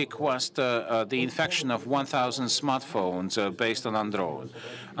can request the infection of 1,000 smartphones based on Android.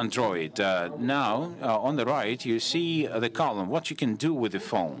 Now, on the right, you see the column, what you can do with the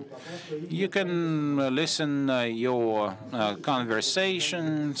phone. You can listen your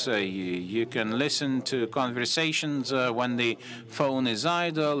conversations. You can listen to conversations when the phone is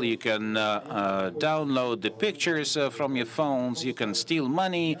idle. You can download the pictures from your phones. You can steal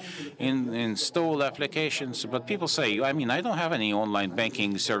money, install applications. But people say, I mean, I don't have any online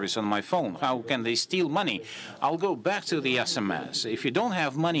banking service on my phone. How can they steal money? I'll go back to the SMS. If you don't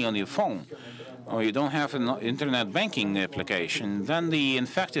have money on your phone, or you don't have an internet banking application, then the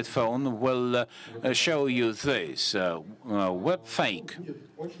infected phone will show you this, web fake.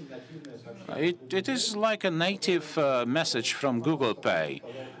 It is like a native message from Google Pay,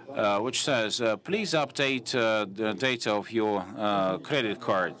 which says, please update the data of your credit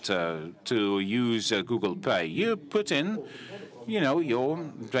card to use Google Pay. You put in your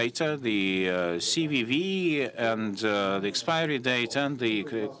data, the CVV and the expiry date and the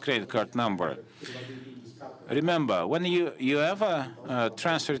credit card number. Remember, when you ever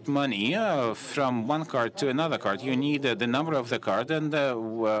transferred money from one card to another card, you need the number of the card and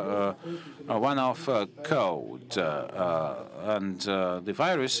one-off code. And the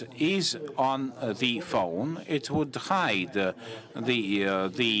virus is on the phone. It would hide this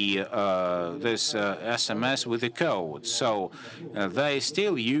SMS with the code. So they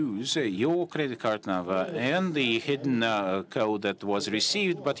still use your credit card number and the hidden code that was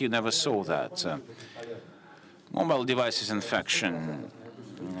received, but you never saw that. Mobile devices infection.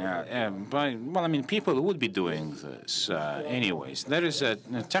 Well, I mean, people would be doing this anyways. There is a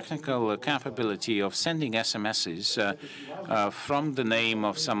technical capability of sending SMSs from the name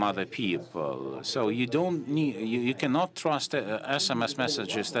of some other people. So you don't need, you cannot trust SMS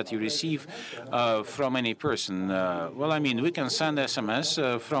messages that you receive from any person. Well, I mean, we can send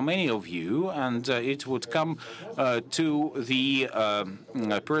SMS from any of you, and it would come to the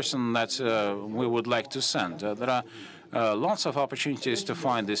person that we would like to send. There are lots of opportunities to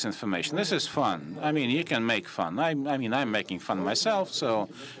find this information. This is fun. I mean, you can make fun. I mean, I'm making fun myself, so,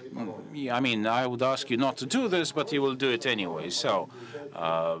 I mean, I would ask you not to do this, but you will do it anyway. So,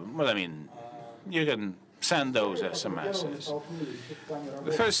 well, I mean, you can send those SMSs.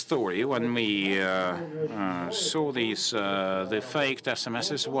 The first story, when we saw these, the faked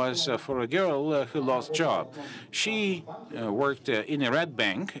SMSs, was for a girl who lost job. She worked in a red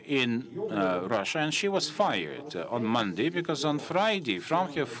bank in Russia, and she was fired on Monday because on Friday,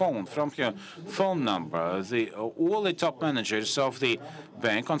 from her phone number, all the top managers of the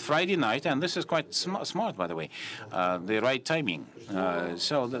bank on Friday night, and this is quite smart, by the way, the right timing.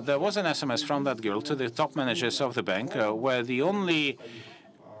 So there was an SMS from that girl to the top managers of the bank, where the only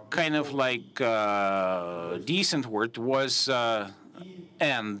kind of like decent word was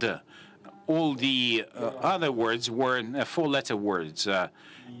and. All the other words were four-letter words,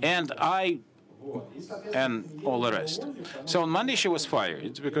 and all the rest. So on Monday she was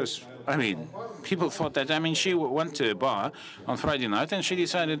fired because, I mean, people thought that, I mean, she went to a bar on Friday night and she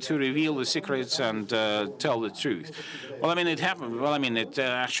decided to reveal the secrets and tell the truth. Well, I mean, it happened. Well, I mean, it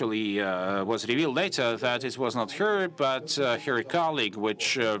actually was revealed later that it was not her, but her colleague,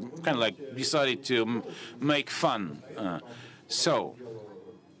 which kind of like decided to make fun.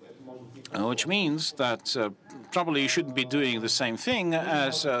 Which means that probably you shouldn't be doing the same thing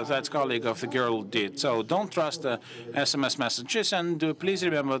as that colleague of the girl did. So don't trust the SMS messages, and please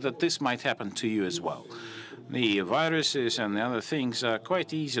remember that this might happen to you as well. The viruses and the other things are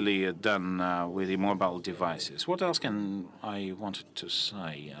quite easily done with the mobile devices. What else can I wanted to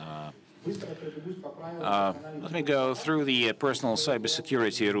say? Let me go through the personal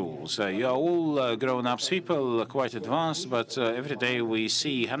cybersecurity rules. You're all grown-ups people, quite advanced, but every day we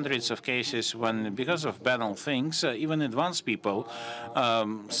see hundreds of cases when, because of banal things, even advanced people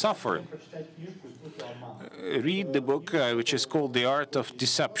suffer. Read the book, which is called The Art of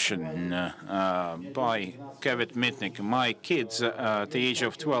Deception by Kevin Mitnick. My kids at the age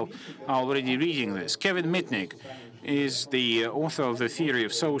of 12 are already reading this. Kevin Mitnick is the author of the theory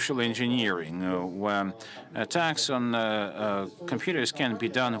of social engineering, where attacks on computers can be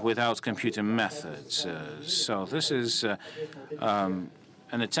done without computer methods. So this is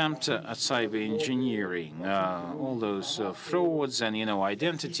an attempt at cyber engineering, all those frauds and,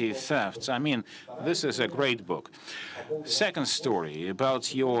 identity thefts. I mean, this is a great book. Second story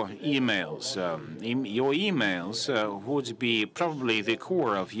about your emails. Your emails would be probably the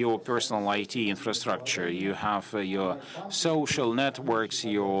core of your personal IT infrastructure. You have your social networks,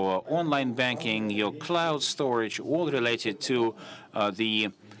 your online banking, your cloud storage, all related to the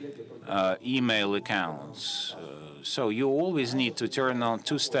email accounts. So you always need to turn on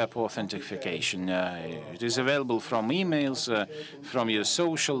two-step authentication. It is available from emails, from your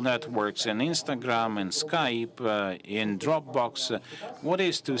social networks, in Instagram, in Skype, in Dropbox. What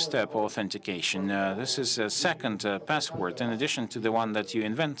is two-step authentication? This is a second password in addition to the one that you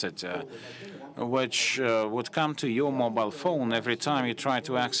invented, which would come to your mobile phone every time you try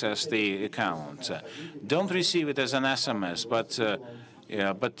to access the account. Don't receive it as an SMS,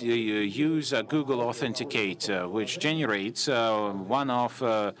 but you use Google Authenticate, which generates one-off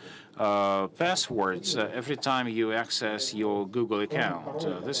passwords every time you access your Google account.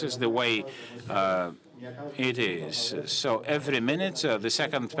 This is the way it is. So every minute, the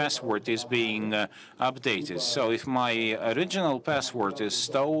second password is being updated. So if my original password is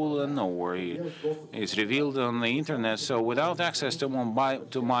stolen or is revealed on the internet, so without access to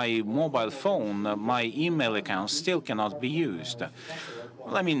my mobile phone, my email account still cannot be used.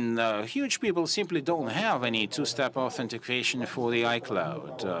 Well, I mean, huge people simply don't have any two-step authentication for the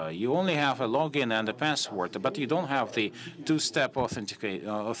iCloud. You only have a login and a password, but you don't have the two-step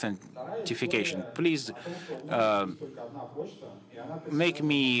authentication. Please make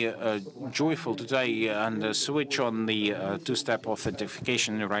me joyful today and switch on the two-step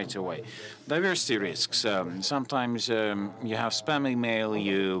authentication right away. Diversity risks. Sometimes you have spam email,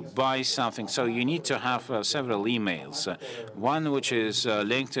 you buy something, so you need to have several emails. One which is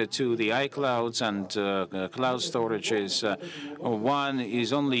linked to the iClouds and cloud storages. One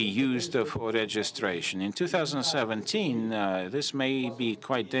is only used for registration. In 2017, this may be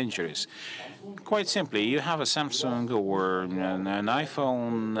quite dangerous. Quite simply, you have a Samsung or an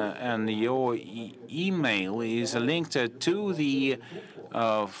iPhone, and your email is linked to the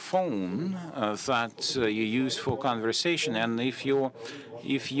phone that you use for conversation. And if your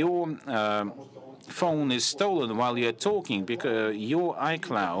phone is stolen while you're talking, because your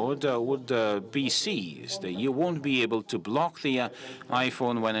iCloud would be seized. You won't be able to block the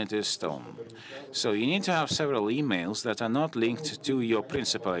iPhone when it is stolen. So you need to have several emails that are not linked to your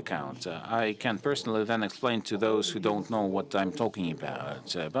principal account. I can personally then explain to those who don't know what I'm talking about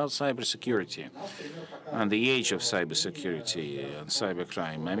cybersecurity and the age of cybersecurity and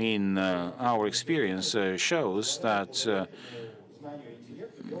cybercrime. I mean, our experience shows that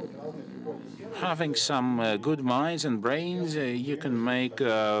having some good minds and brains, you can make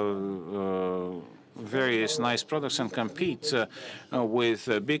various nice products and compete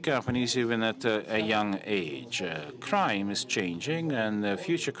with big companies even at a young age. Crime is changing, and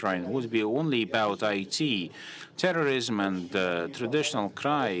future crime would be only about IT, terrorism, and traditional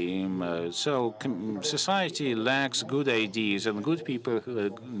crime. So society lacks good ideas and good people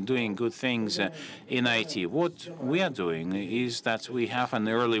doing good things in IT. What we are doing is that we have an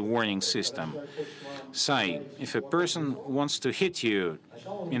early warning system. Say, if a person wants to hit you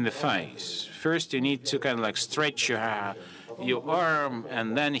in the face, first you need to kind of like stretch your arm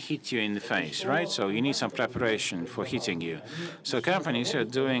and then hit you in the face, right? So you need some preparation for hitting you. So companies who are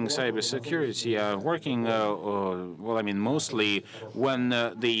doing cybersecurity are working, well, I mean, mostly when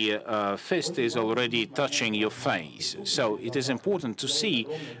the fist is already touching your face. So it is important to see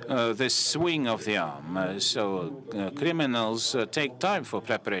the swing of the arm. So criminals take time for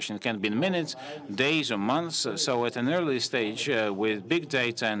preparation. It can be minutes, days, or months. So at an early stage, with big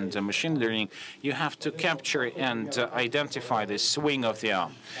data and machine learning, you have to capture and identify the swing of the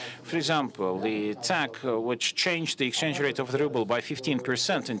arm. For example, the attack which changed the exchange rate of the ruble by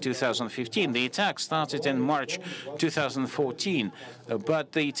 15% in 2015, the attack started in March 2014,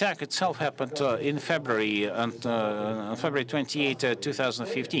 but the attack itself happened in February, on February 28,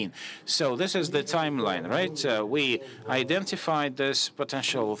 2015. So this is the timeline, right? We identified this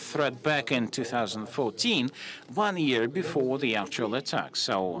potential threat back in 2014, 1 year before the actual attack.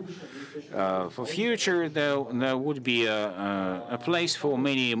 So for future, there would be a place for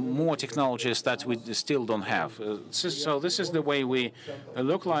many more technologies that we still don't have. So this is the way we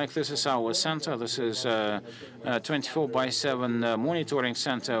look like. This is our center. This is a 24/7 monitoring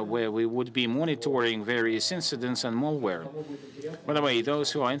center where we would be monitoring various incidents and malware. By the way,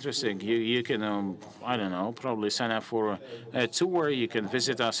 those who are interested, you can, I don't know, probably sign up for a tour. You can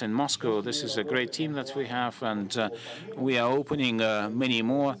visit us in Moscow. This is a great team that we have, and we are opening many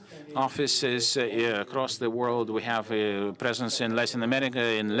more offices across the world. We have a presence in Latin America,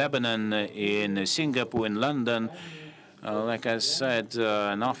 in Lebanon, in Singapore, in London. Like I said,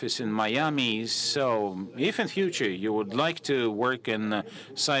 an office in Miami. So if in future you would like to work in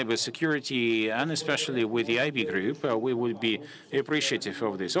cybersecurity, and especially with the IB group, we would be appreciative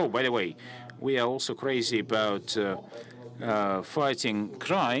of this. Oh, by the way, we are also crazy about fighting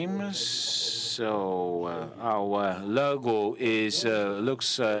crimes. So our logo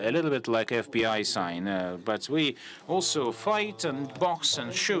looks a little bit like FBI sign, but we also fight and box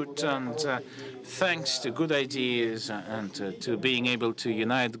and shoot, and thanks to good ideas and to being able to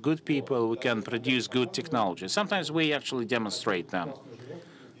unite good people, we can produce good technology. Sometimes we actually demonstrate them.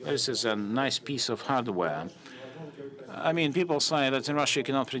 This is a nice piece of hardware. I mean, people say that in Russia you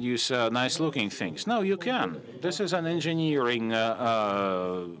cannot produce nice-looking things. No, you can. This is an engineering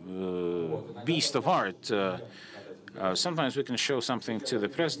beast of art. Sometimes we can show something to the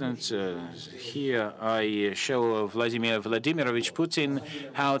president. Here I show Vladimir Vladimirovich Putin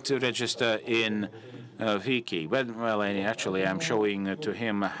how to register in Wiki. But, well, actually I'm showing to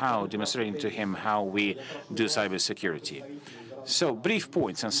him demonstrating to him how we do cybersecurity. So, brief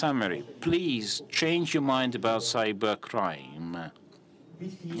points and summary. Please change your mind about cybercrime.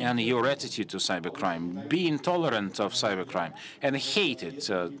 and your attitude to cybercrime. Be intolerant of cybercrime and hate it,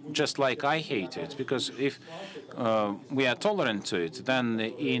 just like I hate it. Because if we are tolerant to it, then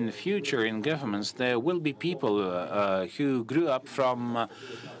in future in governments there will be people who grew up from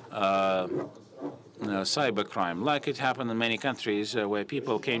cybercrime, like it happened in many countries where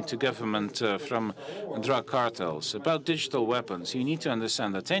people came to government from drug cartels. About digital weapons, you need to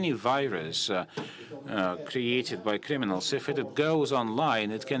understand that any virus created by criminals, if it goes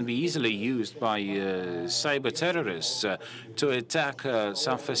online, it can be easily used by cyber terrorists to attack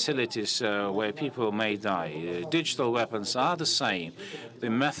some facilities where people may die. Digital weapons are the same. The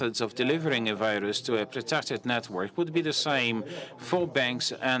methods of delivering a virus to a protected network would be the same for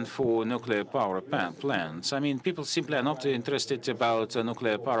banks and for nuclear power plants. I mean, people simply are not interested about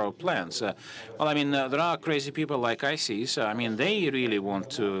nuclear power plants. Well, I mean, there are crazy people like ISIS. I mean, they really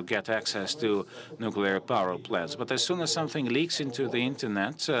want to get access to nuclear power plants. But as soon as something leaks into the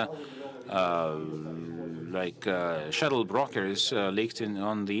internet, like shuttle brokers leaked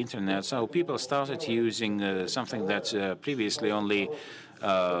on the internet, so people started using something that previously only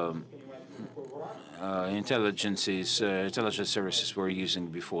intelligence services were using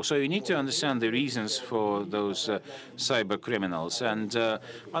before. So you need to understand the reasons for those cyber criminals. And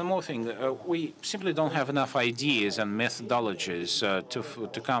one more thing, we simply don't have enough ideas and methodologies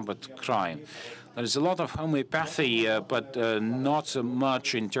to combat crime. There's a lot of homeopathy, but not so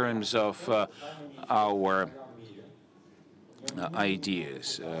much in terms of our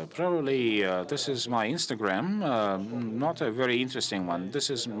ideas. Probably this is my Instagram, not a very interesting one. This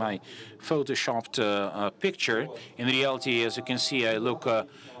is my photoshopped picture. In reality, as you can see, I look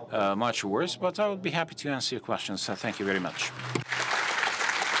much worse, but I would be happy to answer your questions. Thank you very much.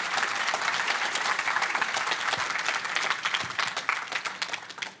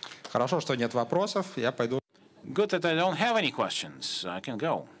 Хорошо, что нет вопросов. Я пойду. Good that I don't have any questions. I can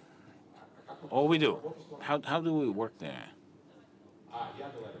go. Or we do. How do we work there?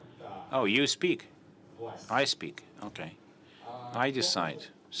 Oh, you speak. I speak. Okay. I decide.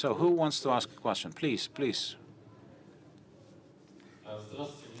 So who wants to ask a question? Please, please.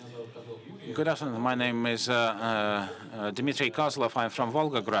 Good afternoon. My name is Dmitry Kozlov. I'm from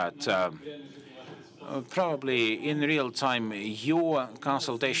Volgograd. Probably in real time, your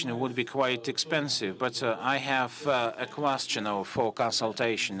consultation would be quite expensive, but I have a question for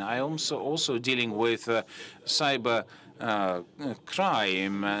consultation. I am also dealing with cyber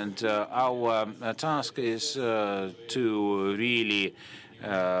crime, and our task is to really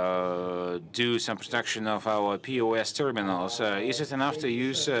do some protection of our POS terminals. Is it enough to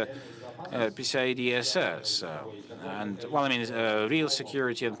use PCI DSS? And, well, I mean, real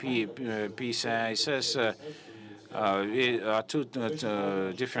security and PCI DSS are two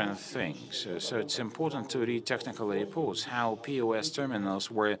different things. So it's important to read technical reports, how POS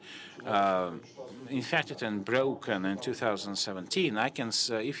terminals were infected and broken in 2017. I can,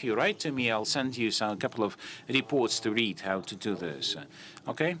 if you write to me, I'll send you a couple of reports to read how to do this.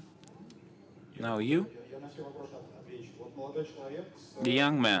 Okay? Now you? The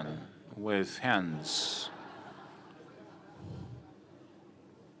young man with hands.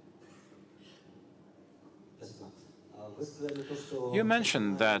 You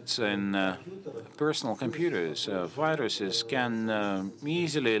mentioned that in personal computers, viruses can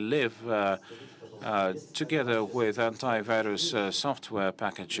easily live together with antivirus software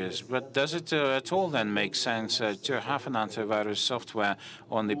packages. But does it at all then make sense to have an antivirus software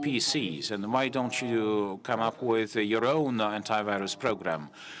on the PCs? And why don't you come up with your own antivirus program?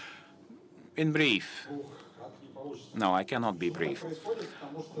 In brief. No, I cannot be brief.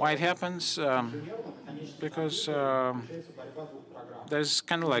 Why it happens? Because there's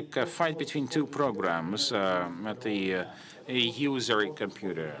kind of like a fight between two programs at the user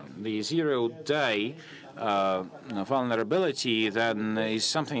computer. The zero-day vulnerability then is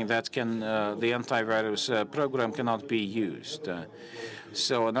something that can the antivirus program cannot be used.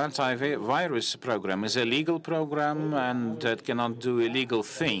 So an antivirus program is a legal program, and it cannot do illegal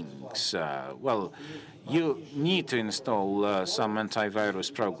things. Well, you need to install some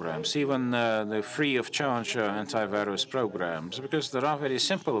antivirus programs, even the free of charge antivirus programs, because there are very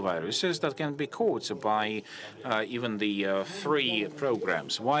simple viruses that can be caught by even the free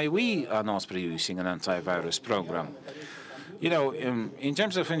programs. Why we are not producing an antivirus program? You know, in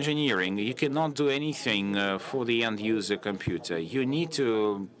terms of engineering, you cannot do anything for the end-user computer. You need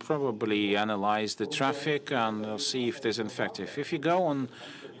to probably analyze the traffic and see if it is infective. If you go on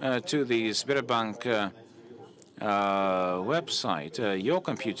to the Sberbank website, your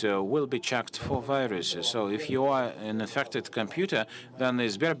computer will be checked for viruses. So if you are an infected computer, then the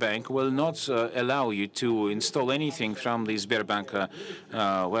Sberbank will not allow you to install anything from the Sberbank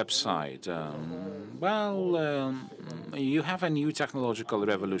website. You have a new technological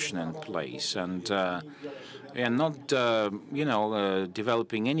revolution in place, and we are not,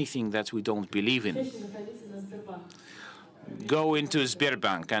 developing anything that we don't believe in. Go into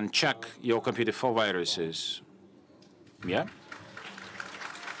Sberbank and check your computer for viruses. Yeah,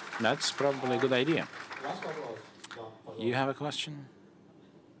 that's probably a good idea. You have a question?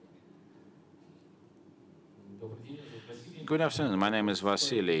 Good afternoon. My name is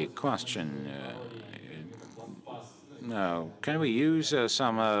Vasily. Question. Can we use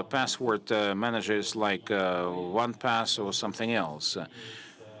some password managers like 1Pass or something else?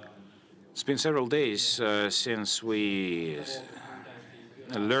 It's been several days since we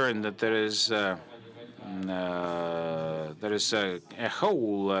learned that there is a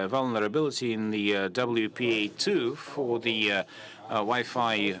whole vulnerability in the WPA2 for the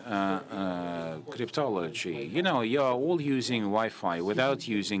Wi-Fi cryptology. You know, you're all using Wi-Fi without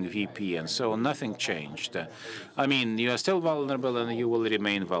using VPN, so nothing changed. I mean, you are still vulnerable and you will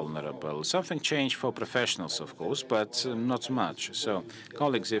remain vulnerable. Something changed for professionals, of course, but not much. So,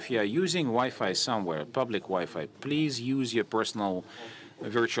 colleagues, if you are using Wi-Fi somewhere, public Wi-Fi, please use your personal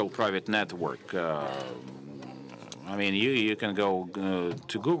virtual private network. I mean, you can go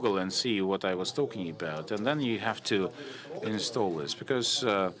to Google and see what I was talking about, and then you have to install this, because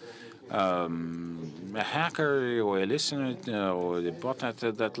a hacker or a listener or the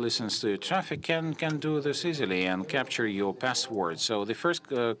botnet that listens to your traffic can do this easily and capture your password. So the first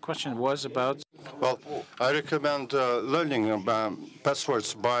question was about... Well, I recommend learning about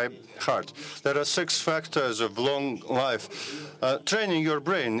passwords by heart. There are 6 factors of long life. Training your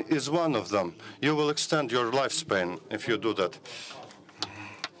brain is one of them. You will extend your lifespan if you do that.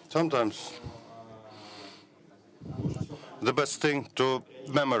 Sometimes the best thing to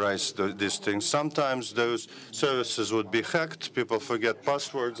memorize these things. Sometimes those services would be hacked, people forget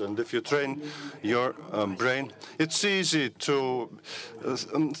passwords, and if you train your brain, it's easy to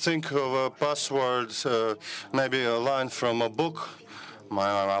think of passwords, maybe a line from a book.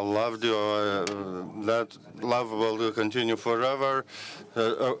 I loved you, that love will continue forever.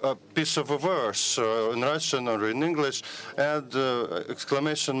 A piece of a verse in Russian or in English, add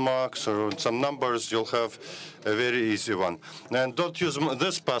exclamation marks or some numbers, you'll have a very easy one. And don't use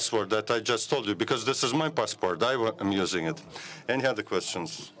this password that I just told you, because this is my passport. I am using it. Any other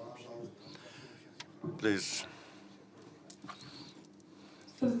questions? Please.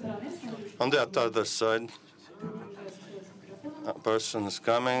 On the other side. A person is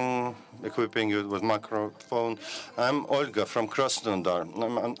coming, equipping you with microphone. I'm Olga from Krasnodar.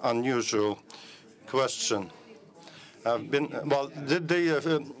 I'm an unusual question. Did they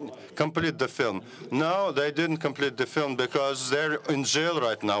complete the film? No, they didn't complete the film because they're in jail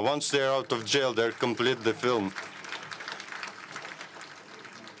right now. Once they're out of jail, they'll complete the film.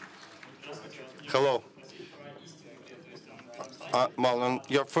 Hello. On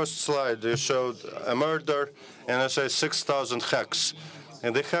your first slide, you showed a murder, and I say 6,000 hacks.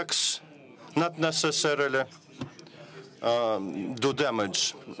 And the hacks not necessarily do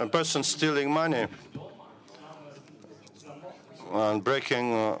damage. A person stealing money and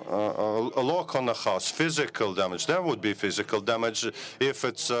breaking a lock on a house, physical damage. There would be physical damage if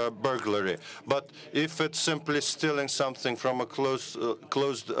it's burglary. But if it's simply stealing something from a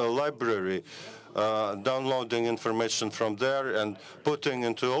closed library, downloading information from there and putting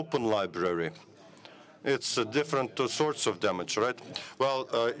into open library, it's different sorts of damage, right? Well,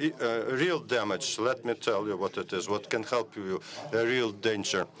 real damage, let me tell you what it is, what can help you, a real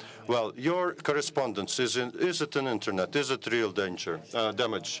danger. Well, your correspondence, is it an internet? Is it real danger,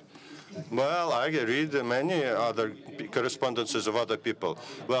 damage? Well, I read many other correspondences of other people.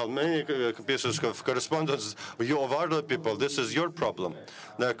 Well, many pieces of correspondence of other people, this is your problem.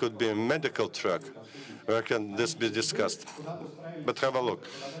 There could be a medical track. Where can this be discussed? But have a look.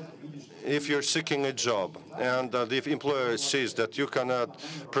 If you're seeking a job and the employer sees that you cannot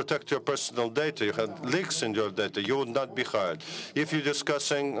protect your personal data, you have leaks in your data, you would not be hired. If you're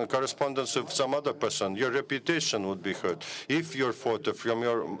discussing correspondence with some other person, your reputation would be hurt. If your photo from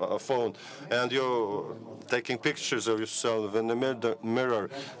your phone and you're taking pictures of yourself in the mirror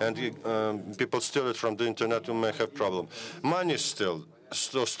and people steal it from the internet, you may have problem. Money is still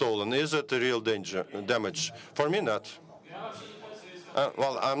stolen. Is it a real damage? For me, not.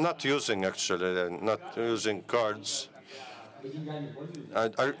 Well, I'm not using, actually, not using cards. Do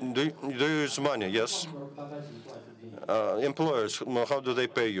you use money? Yes. Employers, how do they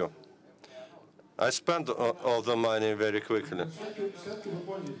pay you? I spend all the money very quickly.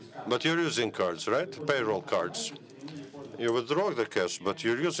 But you're using cards, right? Payroll cards. You withdraw the cash, but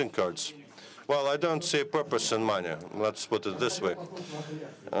you're using cards. Well, I don't see purpose in money. Let's put it this way.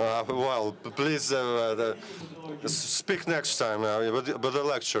 Well, please speak next time with a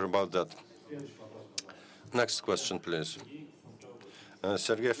lecture about that. Next question, please.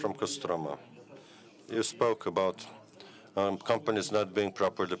 Sergey from Kostroma. You spoke about companies not being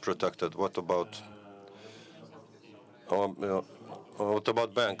properly protected. What about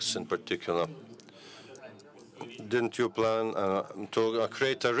banks in particular? Didn't you plan to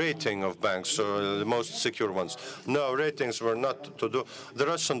create a rating of banks, the most secure ones? No, ratings were not to do. The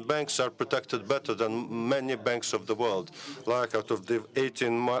Russian banks are protected better than many banks of the world. Like out of the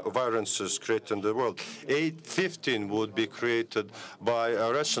 18 viruses created in the world, 15 would be created by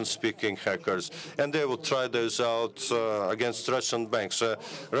Russian-speaking hackers, and they will try those out against Russian banks.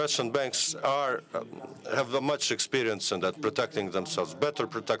 Russian banks have much experience in that, protecting themselves, better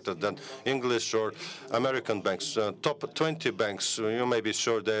protected than English or American banks. Top 20 banks, you may be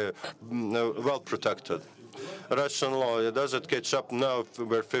sure they're well protected. Russian law, does it catch up now?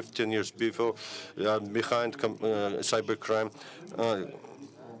 We're 15 years behind cybercrime.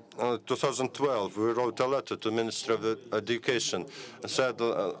 2012, we wrote a letter to Minister of Education and said,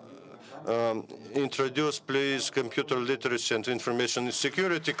 introduce, please, computer literacy and information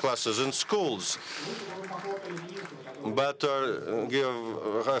security classes in schools. Better give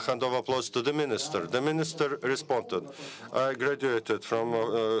a hand of applause to the minister. The minister responded. I graduated from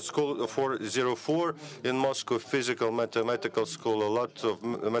school 404 in Moscow, physical mathematical school, a lot of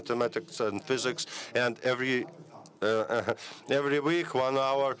mathematics and physics, and every week, 1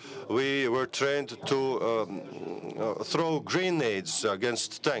 hour, we were trained to throw grenades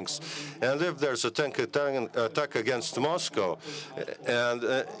against tanks. And if there's a tank attack against Moscow, and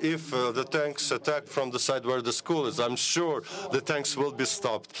if the tanks attack from the side where the school is, I'm sure the tanks will be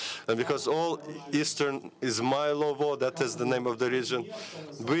stopped. And because all Eastern Izmailovo, that is the name of the region,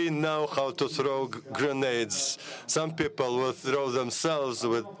 we know how to throw grenades. Some people will throw themselves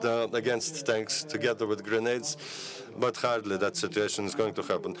against tanks together with grenades, but hardly that situation is going to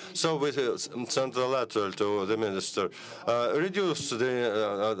happen. So we sent a letter to the minister, reduce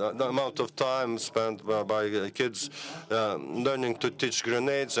the amount of time spent by kids learning to teach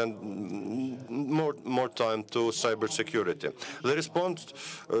grenades and more time to cybersecurity. The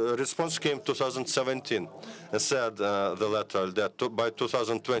response came 2017 and said the letter that by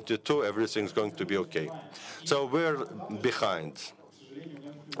 2022 everything's going to be okay. So we're behind.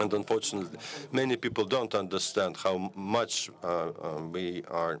 And unfortunately, many people don't understand how much we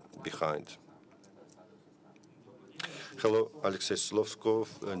are behind. Hello, Alexei Slovkov,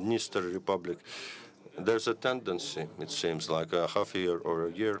 Dniester Republic. There's a tendency, it seems like a half a year or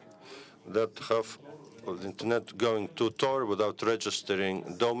a year, that half of the internet going to Tor without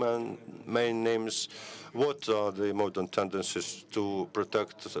registering domain names. What are the modern tendencies to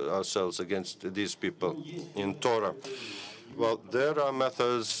protect ourselves against these people in Tor? Well, there are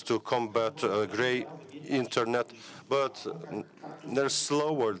methods to combat gray internet, but they're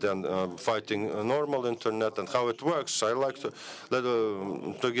slower than fighting a normal internet. And how it works, I like to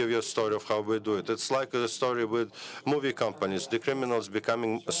give you a story of how we do it. It's like a story with movie companies, the criminals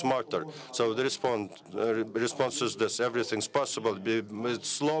becoming smarter. So the response is this: everything's possible. It's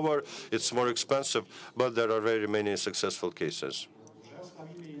slower, it's more expensive, but there are very many successful cases.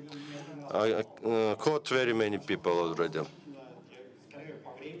 I caught very many people already.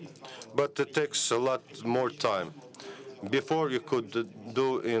 But it takes a lot more time. Before you could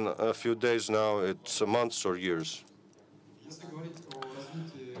do in a few days, now it's months or years.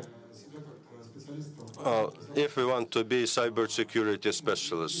 If we want to be cybersecurity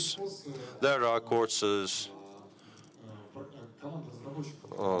specialists, there are courses,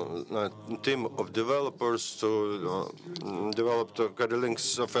 a team of developers to develop the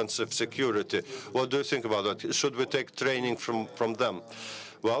Kirilinks offensive security. What do you think about that? Should we take training from them?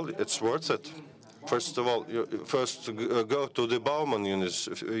 Well, it's worth it. First of all, go to the Bauman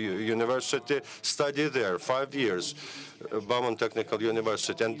University, study there 5 years, Bauman Technical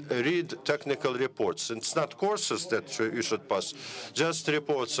University, and read technical reports. It's not courses that you should pass, just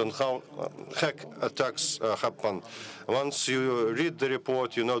reports on how hack attacks happen. Once you read the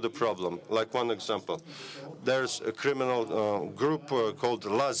report, you know the problem. Like one example, there's a criminal group called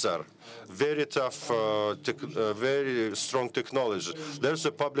Lazar. Very tough, very strong technology. There's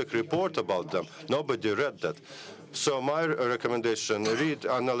a public report about them. Nobody read that. So my recommendation, read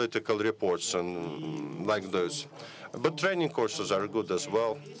analytical reports and like those. But training courses are good as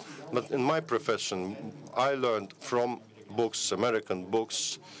well. But in my profession, I learned from books, American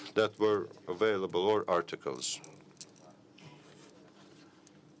books that were available, or articles.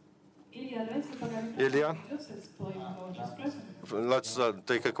 Ilya, let's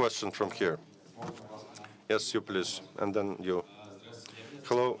take a question from here. Yes, you please, and then you.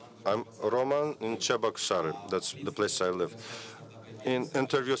 Hello, I'm Roman in Cheboksary. That's the place I live. In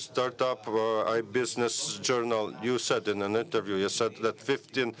interview startup iBusiness Journal, you said in an interview, you said that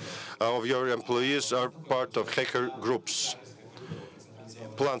 15 of your employees are part of hacker groups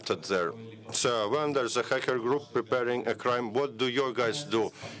planted there. So when there's a hacker group preparing a crime, what do your guys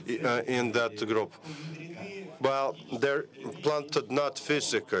do in that group? Well, they're planted not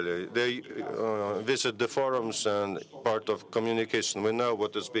physically. They visit the forums and part of communication. We know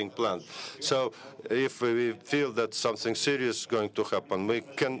what is being planned. So if we feel that something serious is going to happen, we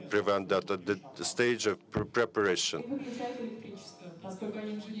can prevent that at the stage of preparation.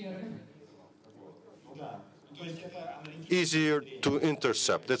 Easier to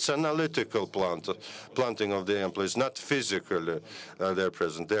intercept. It's analytical planting of the employees, not physically they're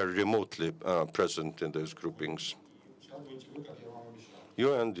present. They're remotely present in those groupings.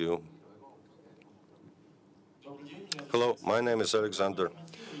 You and you. Hello, my name is Alexander.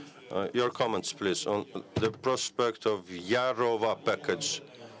 Your comments, please, on the prospect of Yarova package.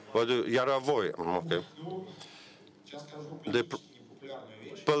 What do Yarovoi? Okay.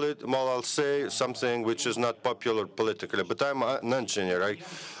 Well, I'll say something which is not popular politically, but I'm an engineer. I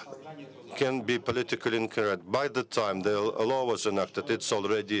can be politically incorrect. By the time the law was enacted, it's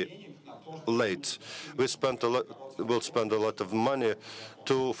already late. We'll spend a lot of money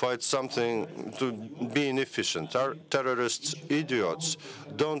to fight something, to be inefficient. Are terrorists idiots?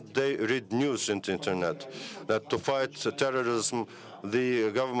 Don't they read news on the internet? That to fight terrorism, the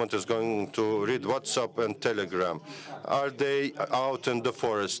government is going to read WhatsApp and Telegram. Are they out in the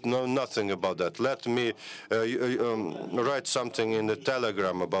forest? No, nothing about that. Let me write something in the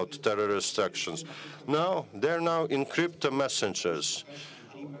Telegram about terrorist actions. No, they're now encrypted messengers.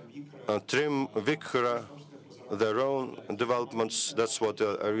 Trim, Vikra, their own developments, that's what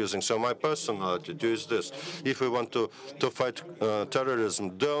they're using. So my personal attitude is this. If we want to fight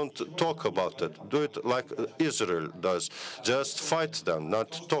terrorism, don't talk about it. Do it like Israel does. Just fight them,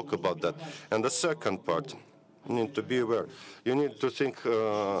 not talk about that. And the second part, you need to be aware. You need to think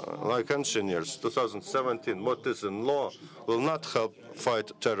like engineers. 2017, what is in law will not help fight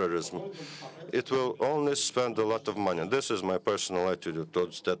terrorism. It will only spend a lot of money. This is my personal attitude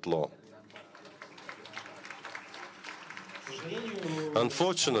towards that law.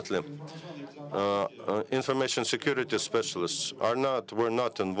 Unfortunately, information security specialists were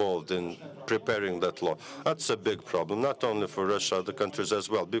not involved in preparing that law. That's a big problem, not only for Russia, other countries as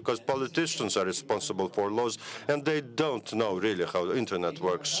well, because politicians are responsible for laws and they don't know really how the internet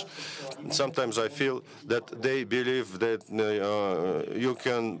works. Sometimes I feel that they believe that you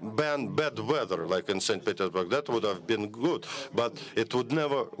can ban bad weather, like in St. Petersburg. That would have been good, but it would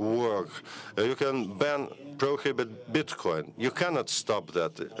never work. You can prohibit Bitcoin. You cannot stop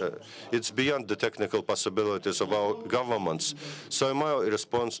that. It's beyond the technical possibilities of our governments. So my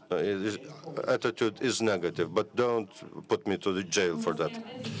response attitude is negative, but don't put me to the jail for that.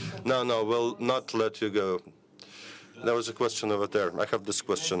 No, we'll not let you go. There was a question over there. I have this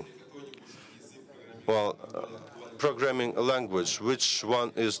question. Well, programming language, which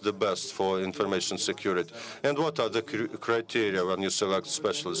one is the best for information security? And what are the criteria when you select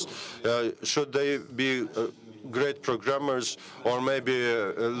specialists? Should they be great programmers or maybe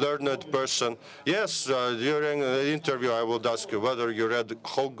a learned person? Yes, during the interview I would ask you whether you read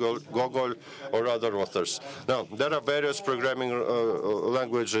Gogol or other authors. Now, there are various programming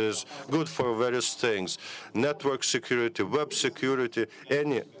languages good for various things. Network security, web security,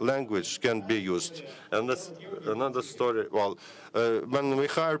 any language can be used. And that's another story. Well, when we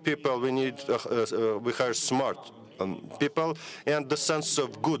hire people, we hire smart people and the sense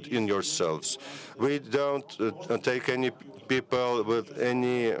of good in yourselves. We don't take any people with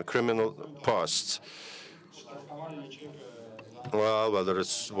any criminal past. Well, whether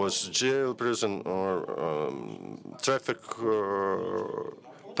it was jail, prison, or traffic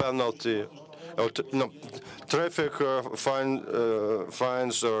penalty, traffic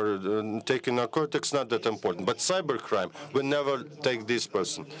fines or taking narcotics, not that important. But cybercrime, we never take this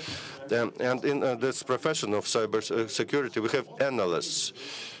person. And in this profession of cybersecurity, we have analysts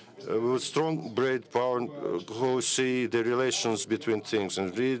with strong brain power who see the relations between things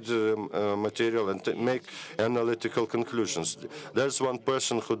and read material and make analytical conclusions. There's one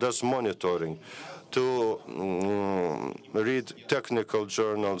person who does monitoring to read technical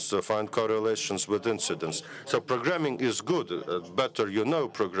journals, find correlations with incidents. So programming is good. Better you know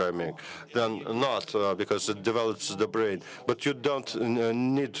programming than not, because it develops the brain. But you don't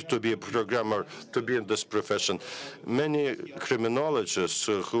need to be a programmer to be in this profession. Many criminologists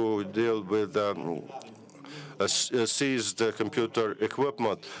who deal with seized computer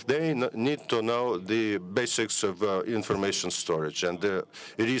equipment, they need to know the basics of information storage and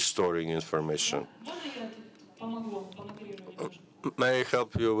restoring information. May I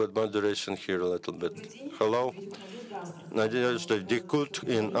help you with moderation here a little bit? Hello? Nadezhda Dikut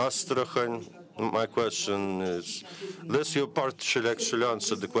in Astrakhan. My question is, this you partially actually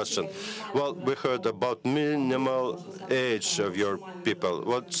answered the question. Well, we heard about minimal age of your people.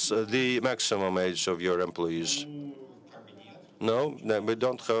 What's the maximum age of your employees? No, we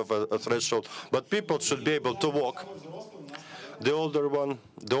don't have a threshold, but people should be able to walk. The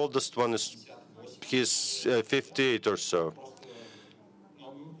oldest one he's 58 or so.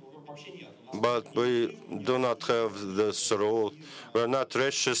 But we do not have this rule. We're not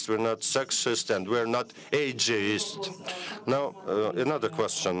racist, we're not sexist, and we're not ageist. Now, another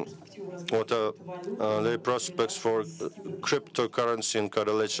question. What are the prospects for cryptocurrency in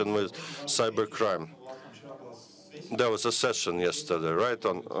correlation with cybercrime? There was a session yesterday, right,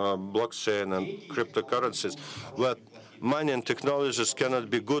 on blockchain and cryptocurrencies, but money and technologies cannot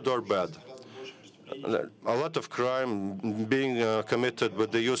be good or bad. A lot of crime being committed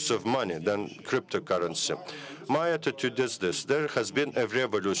with the use of money than cryptocurrency. My attitude is this. There has been a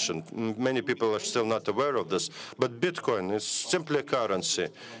revolution. Many people are still not aware of this, but Bitcoin is simply a currency.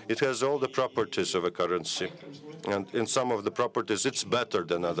 It has all the properties of a currency. And in some of the properties, it's better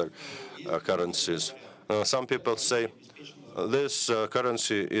than other currencies. Some people say this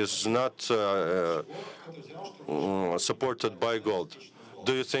currency is not supported by gold.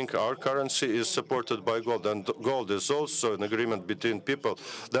 Do you think our currency is supported by gold? And gold is also an agreement between people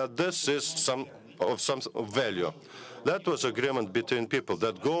that this is of some value. That was agreement between people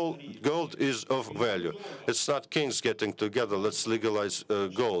that gold is of value. It's not kings getting together, let's legalize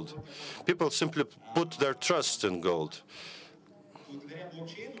gold. People simply put their trust in gold.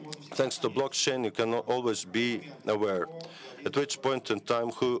 Thanks to blockchain, you can always be aware at which point in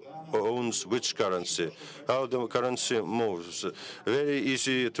time who owns which currency, how the currency moves. Very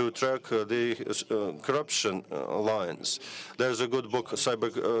easy to track the corruption lines. There's a good book,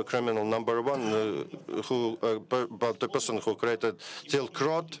 Cyber Criminal #1, about the person who created Silk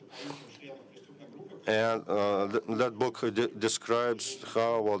Road. And that book describes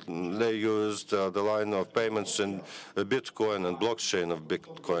how they used the line of payments in Bitcoin and blockchain of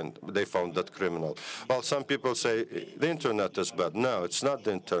Bitcoin. They found that criminal. Well, some people say the internet is bad. No, it's not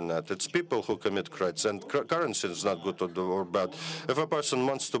the internet. It's people who commit crimes, and currency is not good or bad. If a person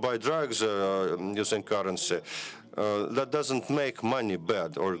wants to buy drugs using currency, that doesn't make money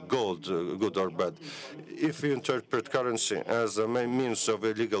bad or gold good or bad. If you interpret currency as a main means of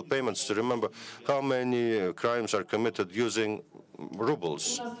illegal payments, remember how many crimes are committed using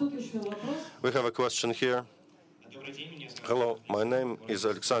rubles. We have a question here. Hello, my name is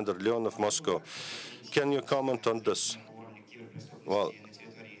Alexander Leonov, Moscow. Can you comment on this? Well,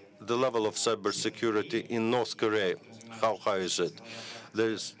 the level of cybersecurity in North Korea, how high is it?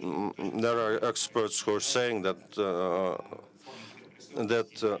 There are experts who are saying that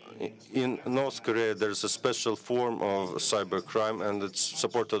in North Korea there's a special form of cybercrime and it's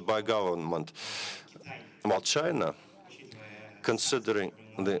supported by government. While China, considering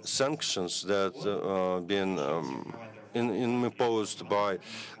the sanctions that have been imposed by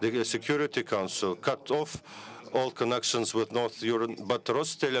the Security Council, cut off all connections with North Europe, but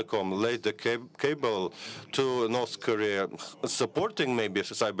Rostelecom laid the cable to North Korea, supporting maybe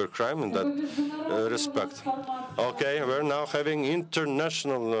cybercrime in that respect. Okay, we're now having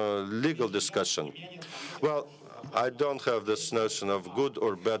international legal discussion. Well, I don't have this notion of good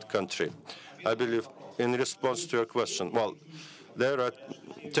or bad country. I believe, in response to your question, well, there are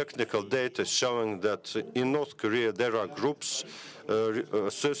technical data showing that in North Korea there are groups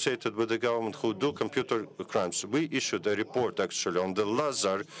associated with the government who do computer crimes. We issued a report actually on the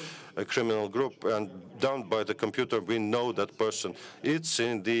Lazar criminal group, and down by the computer we know that person. It's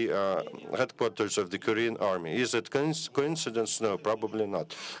in the headquarters of the Korean army. Is it coincidence? No, probably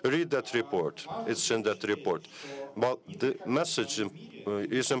not. Read that report. It's in that report. Well, the message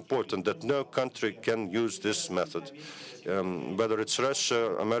is important that no country can use this method, whether it's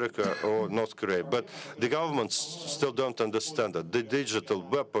Russia, America, or North Korea. But the governments still don't understand that. The every digital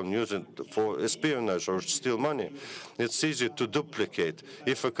weapon used for espionage or steal money, it's easy to duplicate.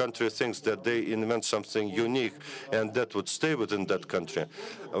 If a country thinks that they invent something unique and that would stay within that country,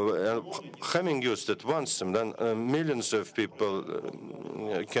 having used it once, and then millions of people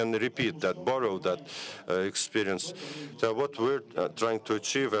can repeat that, borrow that experience. So what we're trying to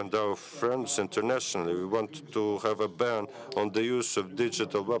achieve, and our friends internationally, we want to have a ban on the use of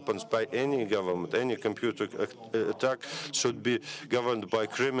digital weapons by any government. Any computer attack should be governed by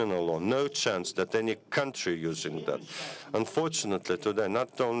criminal law. No chance that any country using that. Unfortunately, today,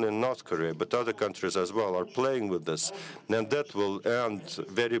 not only North Korea, but other countries as well are playing with this, and that will end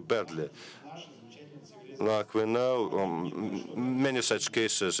very badly. Like we know, many such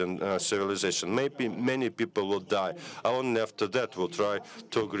cases in civilization. Maybe many people will die. Only after that we'll try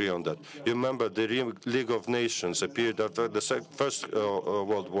to agree on that. You remember the League of Nations appeared after the First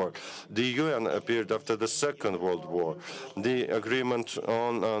World War. The UN appeared after the Second World War. The agreement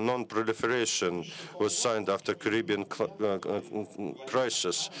on non-proliferation was signed after Caribbean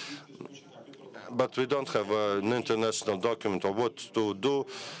crisis. But we don't have an international document of what to do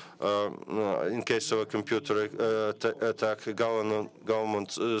in case of a computer attack.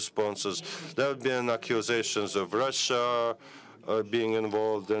 Government sponsors. There have been accusations of Russia being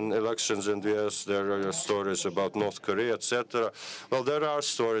involved in elections in the US. There are stories about North Korea, etc. Well, there are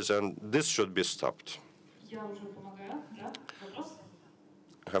stories, and this should be stopped.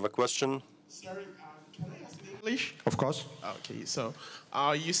 Have a question? Sorry, can I ask in English? Of course. Okay, so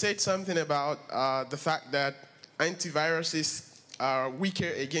you said something about the fact that antiviruses are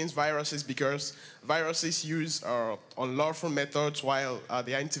weaker against viruses because viruses use unlawful methods while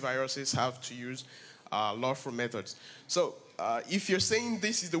the antiviruses have to use lawful methods. So if you're saying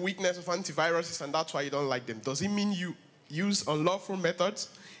this is the weakness of antiviruses and that's why you don't like them, does it mean you use unlawful methods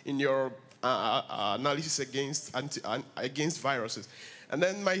in your analysis against viruses? And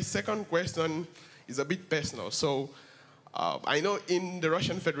then my second question is a bit personal. So I know in the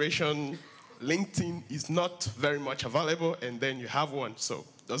Russian Federation, LinkedIn is not very much available, and then you have one. So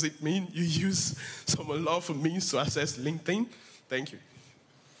does it mean you use some unlawful means to access LinkedIn? Thank you.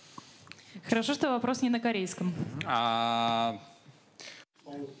 Хорошо, что вопрос не на корейском.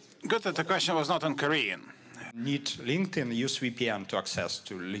 Good that the question was not in Korean. Need LinkedIn, use VPN to access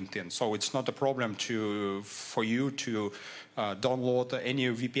to LinkedIn. So it's not a problem for you to download any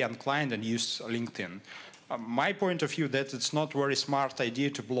VPN client and use LinkedIn. My point of view that it's not very smart idea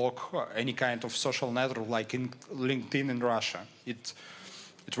to block any kind of social network like in LinkedIn in Russia. It's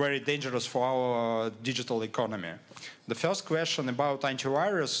very dangerous for our digital economy. The first question about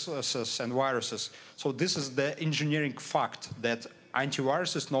antiviruses and viruses. So this is the engineering fact that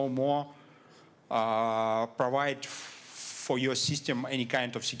antiviruses no more provide for your system any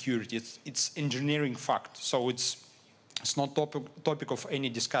kind of security. It's engineering fact. So it's not topic of any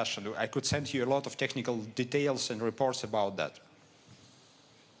discussion. I could send you a lot of technical details and reports about that.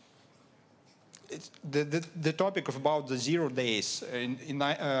 The topic about the 0 days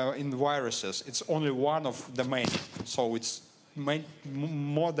in viruses, it's only one of the many. So it's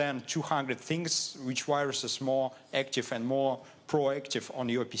more than 200 things which viruses more active and more proactive on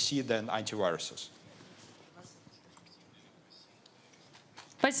your PC than antiviruses.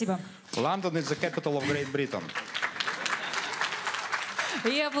 Спасибо. London is the capital of Great Britain.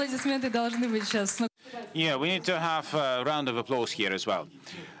 И аплодисменты должны быть сейчас. Yeah, we need to have a round of applause here as well.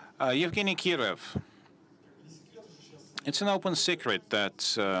 Yevgeny Kirov. It's an open secret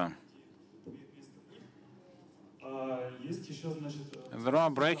that there are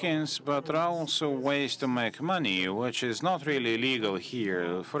break-ins, but there are also ways to make money, which is not really legal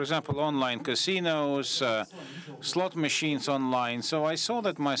here. For example, online casinos, slot machines online. So I saw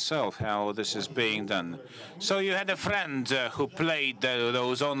that myself, how this is being done. So you had a friend who played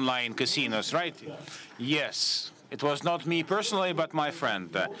those online casinos, right? Yes. It was not me personally, but my friend.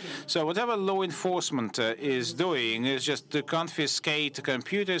 So whatever law enforcement is doing is just to confiscate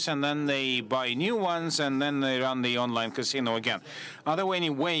computers, and then they buy new ones, and then they run the online casino again. Are there any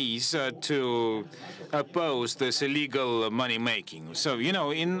ways to oppose this illegal money making? So, you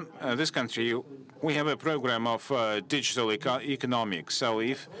know, in this country, we have a program of digital economics. So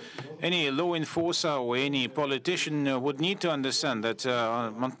if any law enforcer or any politician would need to understand that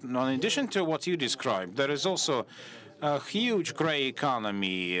in addition to what you described, there is also a huge gray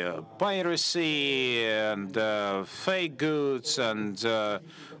economy, piracy and fake goods and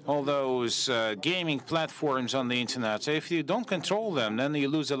all those gaming platforms on the internet. So if you don't control them, then you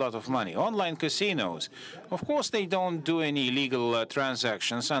lose a lot of money. Online casinos, of course, they don't do any illegal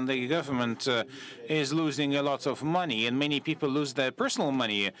transactions, and the government is losing a lot of money, and many people lose their personal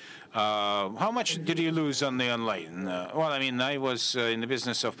money. How much did you lose on the online? Well, I mean, I was in the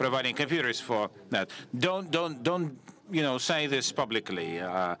business of providing computers for that. Don't say this publicly,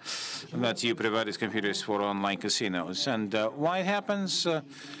 that you provided computers for online casinos. And why it happens?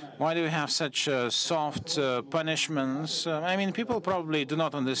 Why do we have such soft punishments? I mean, people probably do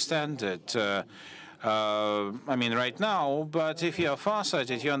not understand it. I mean, right now, but if you are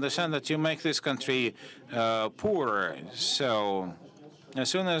farsighted, you understand that you make this country poorer. So as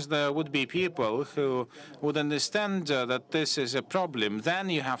soon as there would be people who would understand that this is a problem, then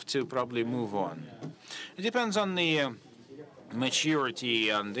you have to probably move on. It depends on the maturity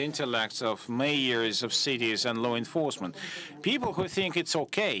and intellect of mayors of cities and law enforcement. People who think it's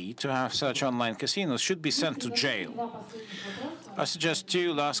okay to have such online casinos should be sent to jail. I suggest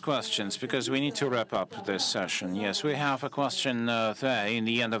two last questions because we need to wrap up this session. Yes, we have a question there in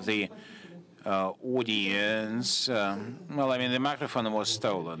the end of the audience. Well, I mean, the microphone was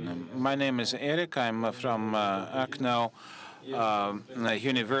stolen. My name is Eric. I'm from Akno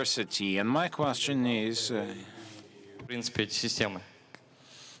University, and my question is. В принципе, эти системы.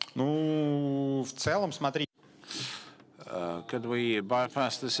 Ну, в целом, смотри. Could we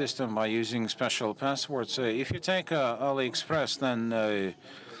bypass the system by using special passwords? If you take AliExpress, then,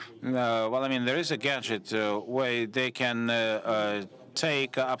 well, I mean, there is a gadget where they can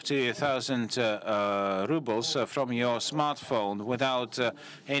take up to 1,000 rubles from your smartphone without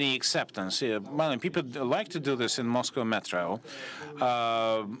any acceptance. Well, people like to do this in Moscow Metro.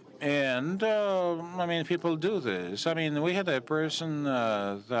 And, I mean, people do this. I mean, we had a person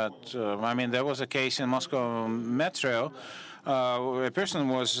I mean, there was a case in Moscow Metro. A person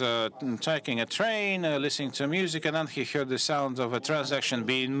was taking a train, listening to music, and then he heard the sound of a transaction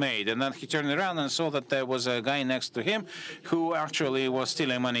being made. And then he turned around and saw that there was a guy next to him who actually was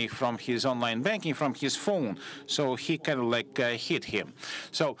stealing money from his online banking, from his phone. So he kind of like hit him.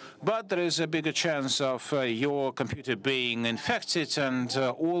 So, but there is a bigger chance of your computer being infected, and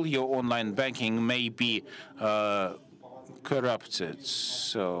all your online banking may be corrupted.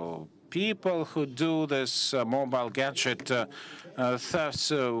 So people who do this mobile gadget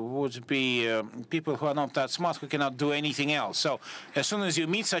thefts would be people who are not that smart, who cannot do anything else. So as soon as you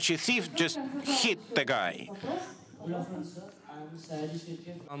meet such a thief, just hit the guy.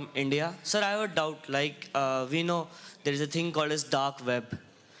 India. Sir, I have a doubt. Like, we know there is a thing called as dark web.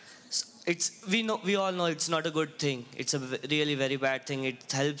 We all know it's not a good thing. It's a really very bad thing.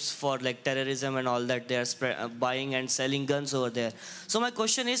 It helps for like terrorism and all that. They are buying and selling guns over there. So my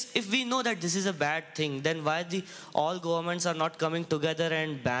question is, if we know that this is a bad thing, then why all governments are not coming together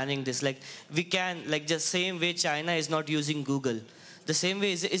and banning this? Like, we can, like, just same way China is not using Google, the same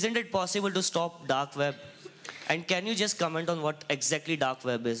way, isn't it possible to stop dark web? And can you just comment on what exactly dark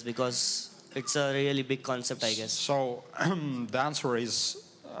web is? Because it's a really big concept, I guess. So the answer is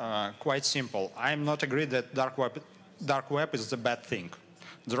quite simple. I'm not agree that dark web is a bad thing.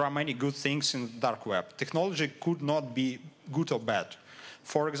 There are many good things in dark web. Technology could not be good or bad.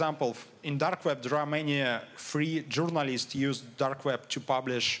 For example, in dark web, there are many free journalists use dark web to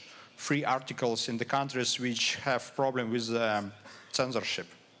publish free articles in the countries which have problem with censorship.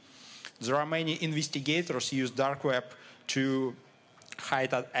 There are many investigators use dark web to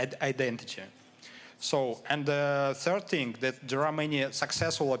hide identity. So, and the third thing, that there are many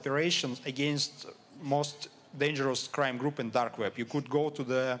successful operations against most dangerous crime group in dark web. You could go to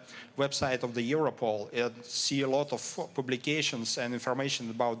the website of the Europol and see a lot of publications and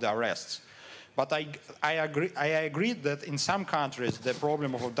information about the arrests. But I agree that in some countries the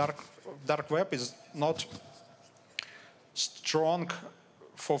problem of dark web is not strong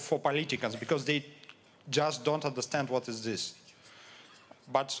for politicians because they just don't understand what is this.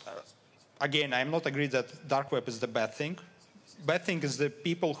 But again, I'm not agree that dark web is the bad thing. Bad thing is the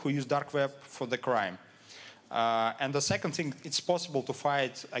people who use dark web for the crime. And the second thing, it's possible to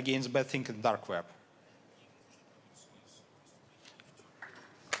fight against bad thing in dark web.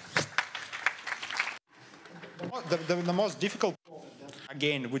 The most difficult,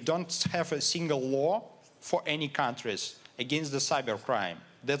 again, we don't have a single law for any countries against the cybercrime.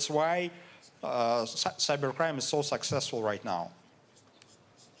 That's why cybercrime is so successful right now.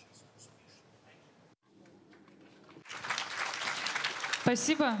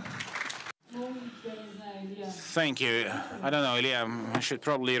 Спасибо. Thank you. I don't know, Ilya, I should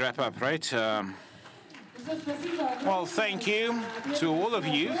probably wrap up, right? Well, thank you to all of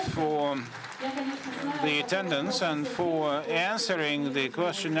you for the attendance and for answering the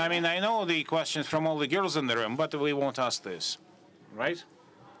question. I mean, I know the questions from all the girls in the room, but we won't ask this, right?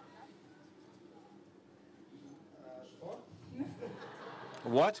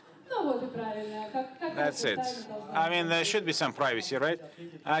 What? That's it. I mean, there should be some privacy, right?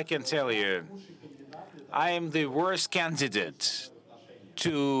 I can tell you, I am the worst candidate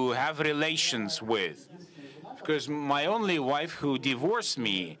to have relations with, because my only wife who divorced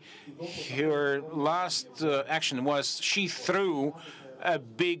me, her last action was she threw a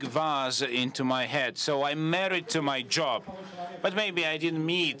big vase into my head. So I'm married to my job. But maybe I didn't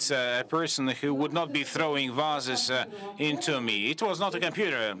meet a person who would not be throwing vases into me. It was not a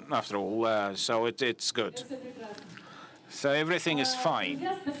computer, after all, so it's good. So everything is fine.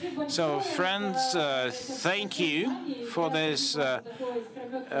 So friends, thank you for this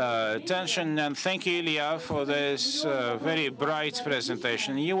attention, and thank you, Ilya, for this very bright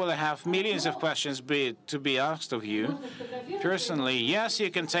presentation. You will have millions of questions to be asked of you. Personally, yes,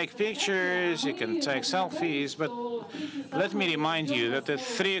 you can take pictures, you can take selfies, but let me remind you that at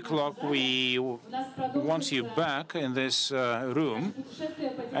 3 o'clock we want you back in this room,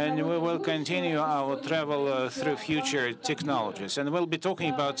 and we will continue our travel through future technologies. And we'll be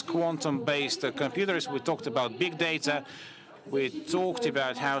talking about quantum-based computers. We talked about big data. We talked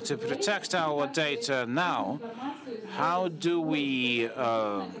about how to protect our data now. How do we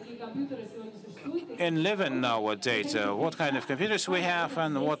enliven our data? What kind of computers we have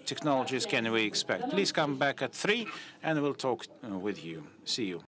and what technologies can we expect? Please come back at 3 and we'll talk with you. See you.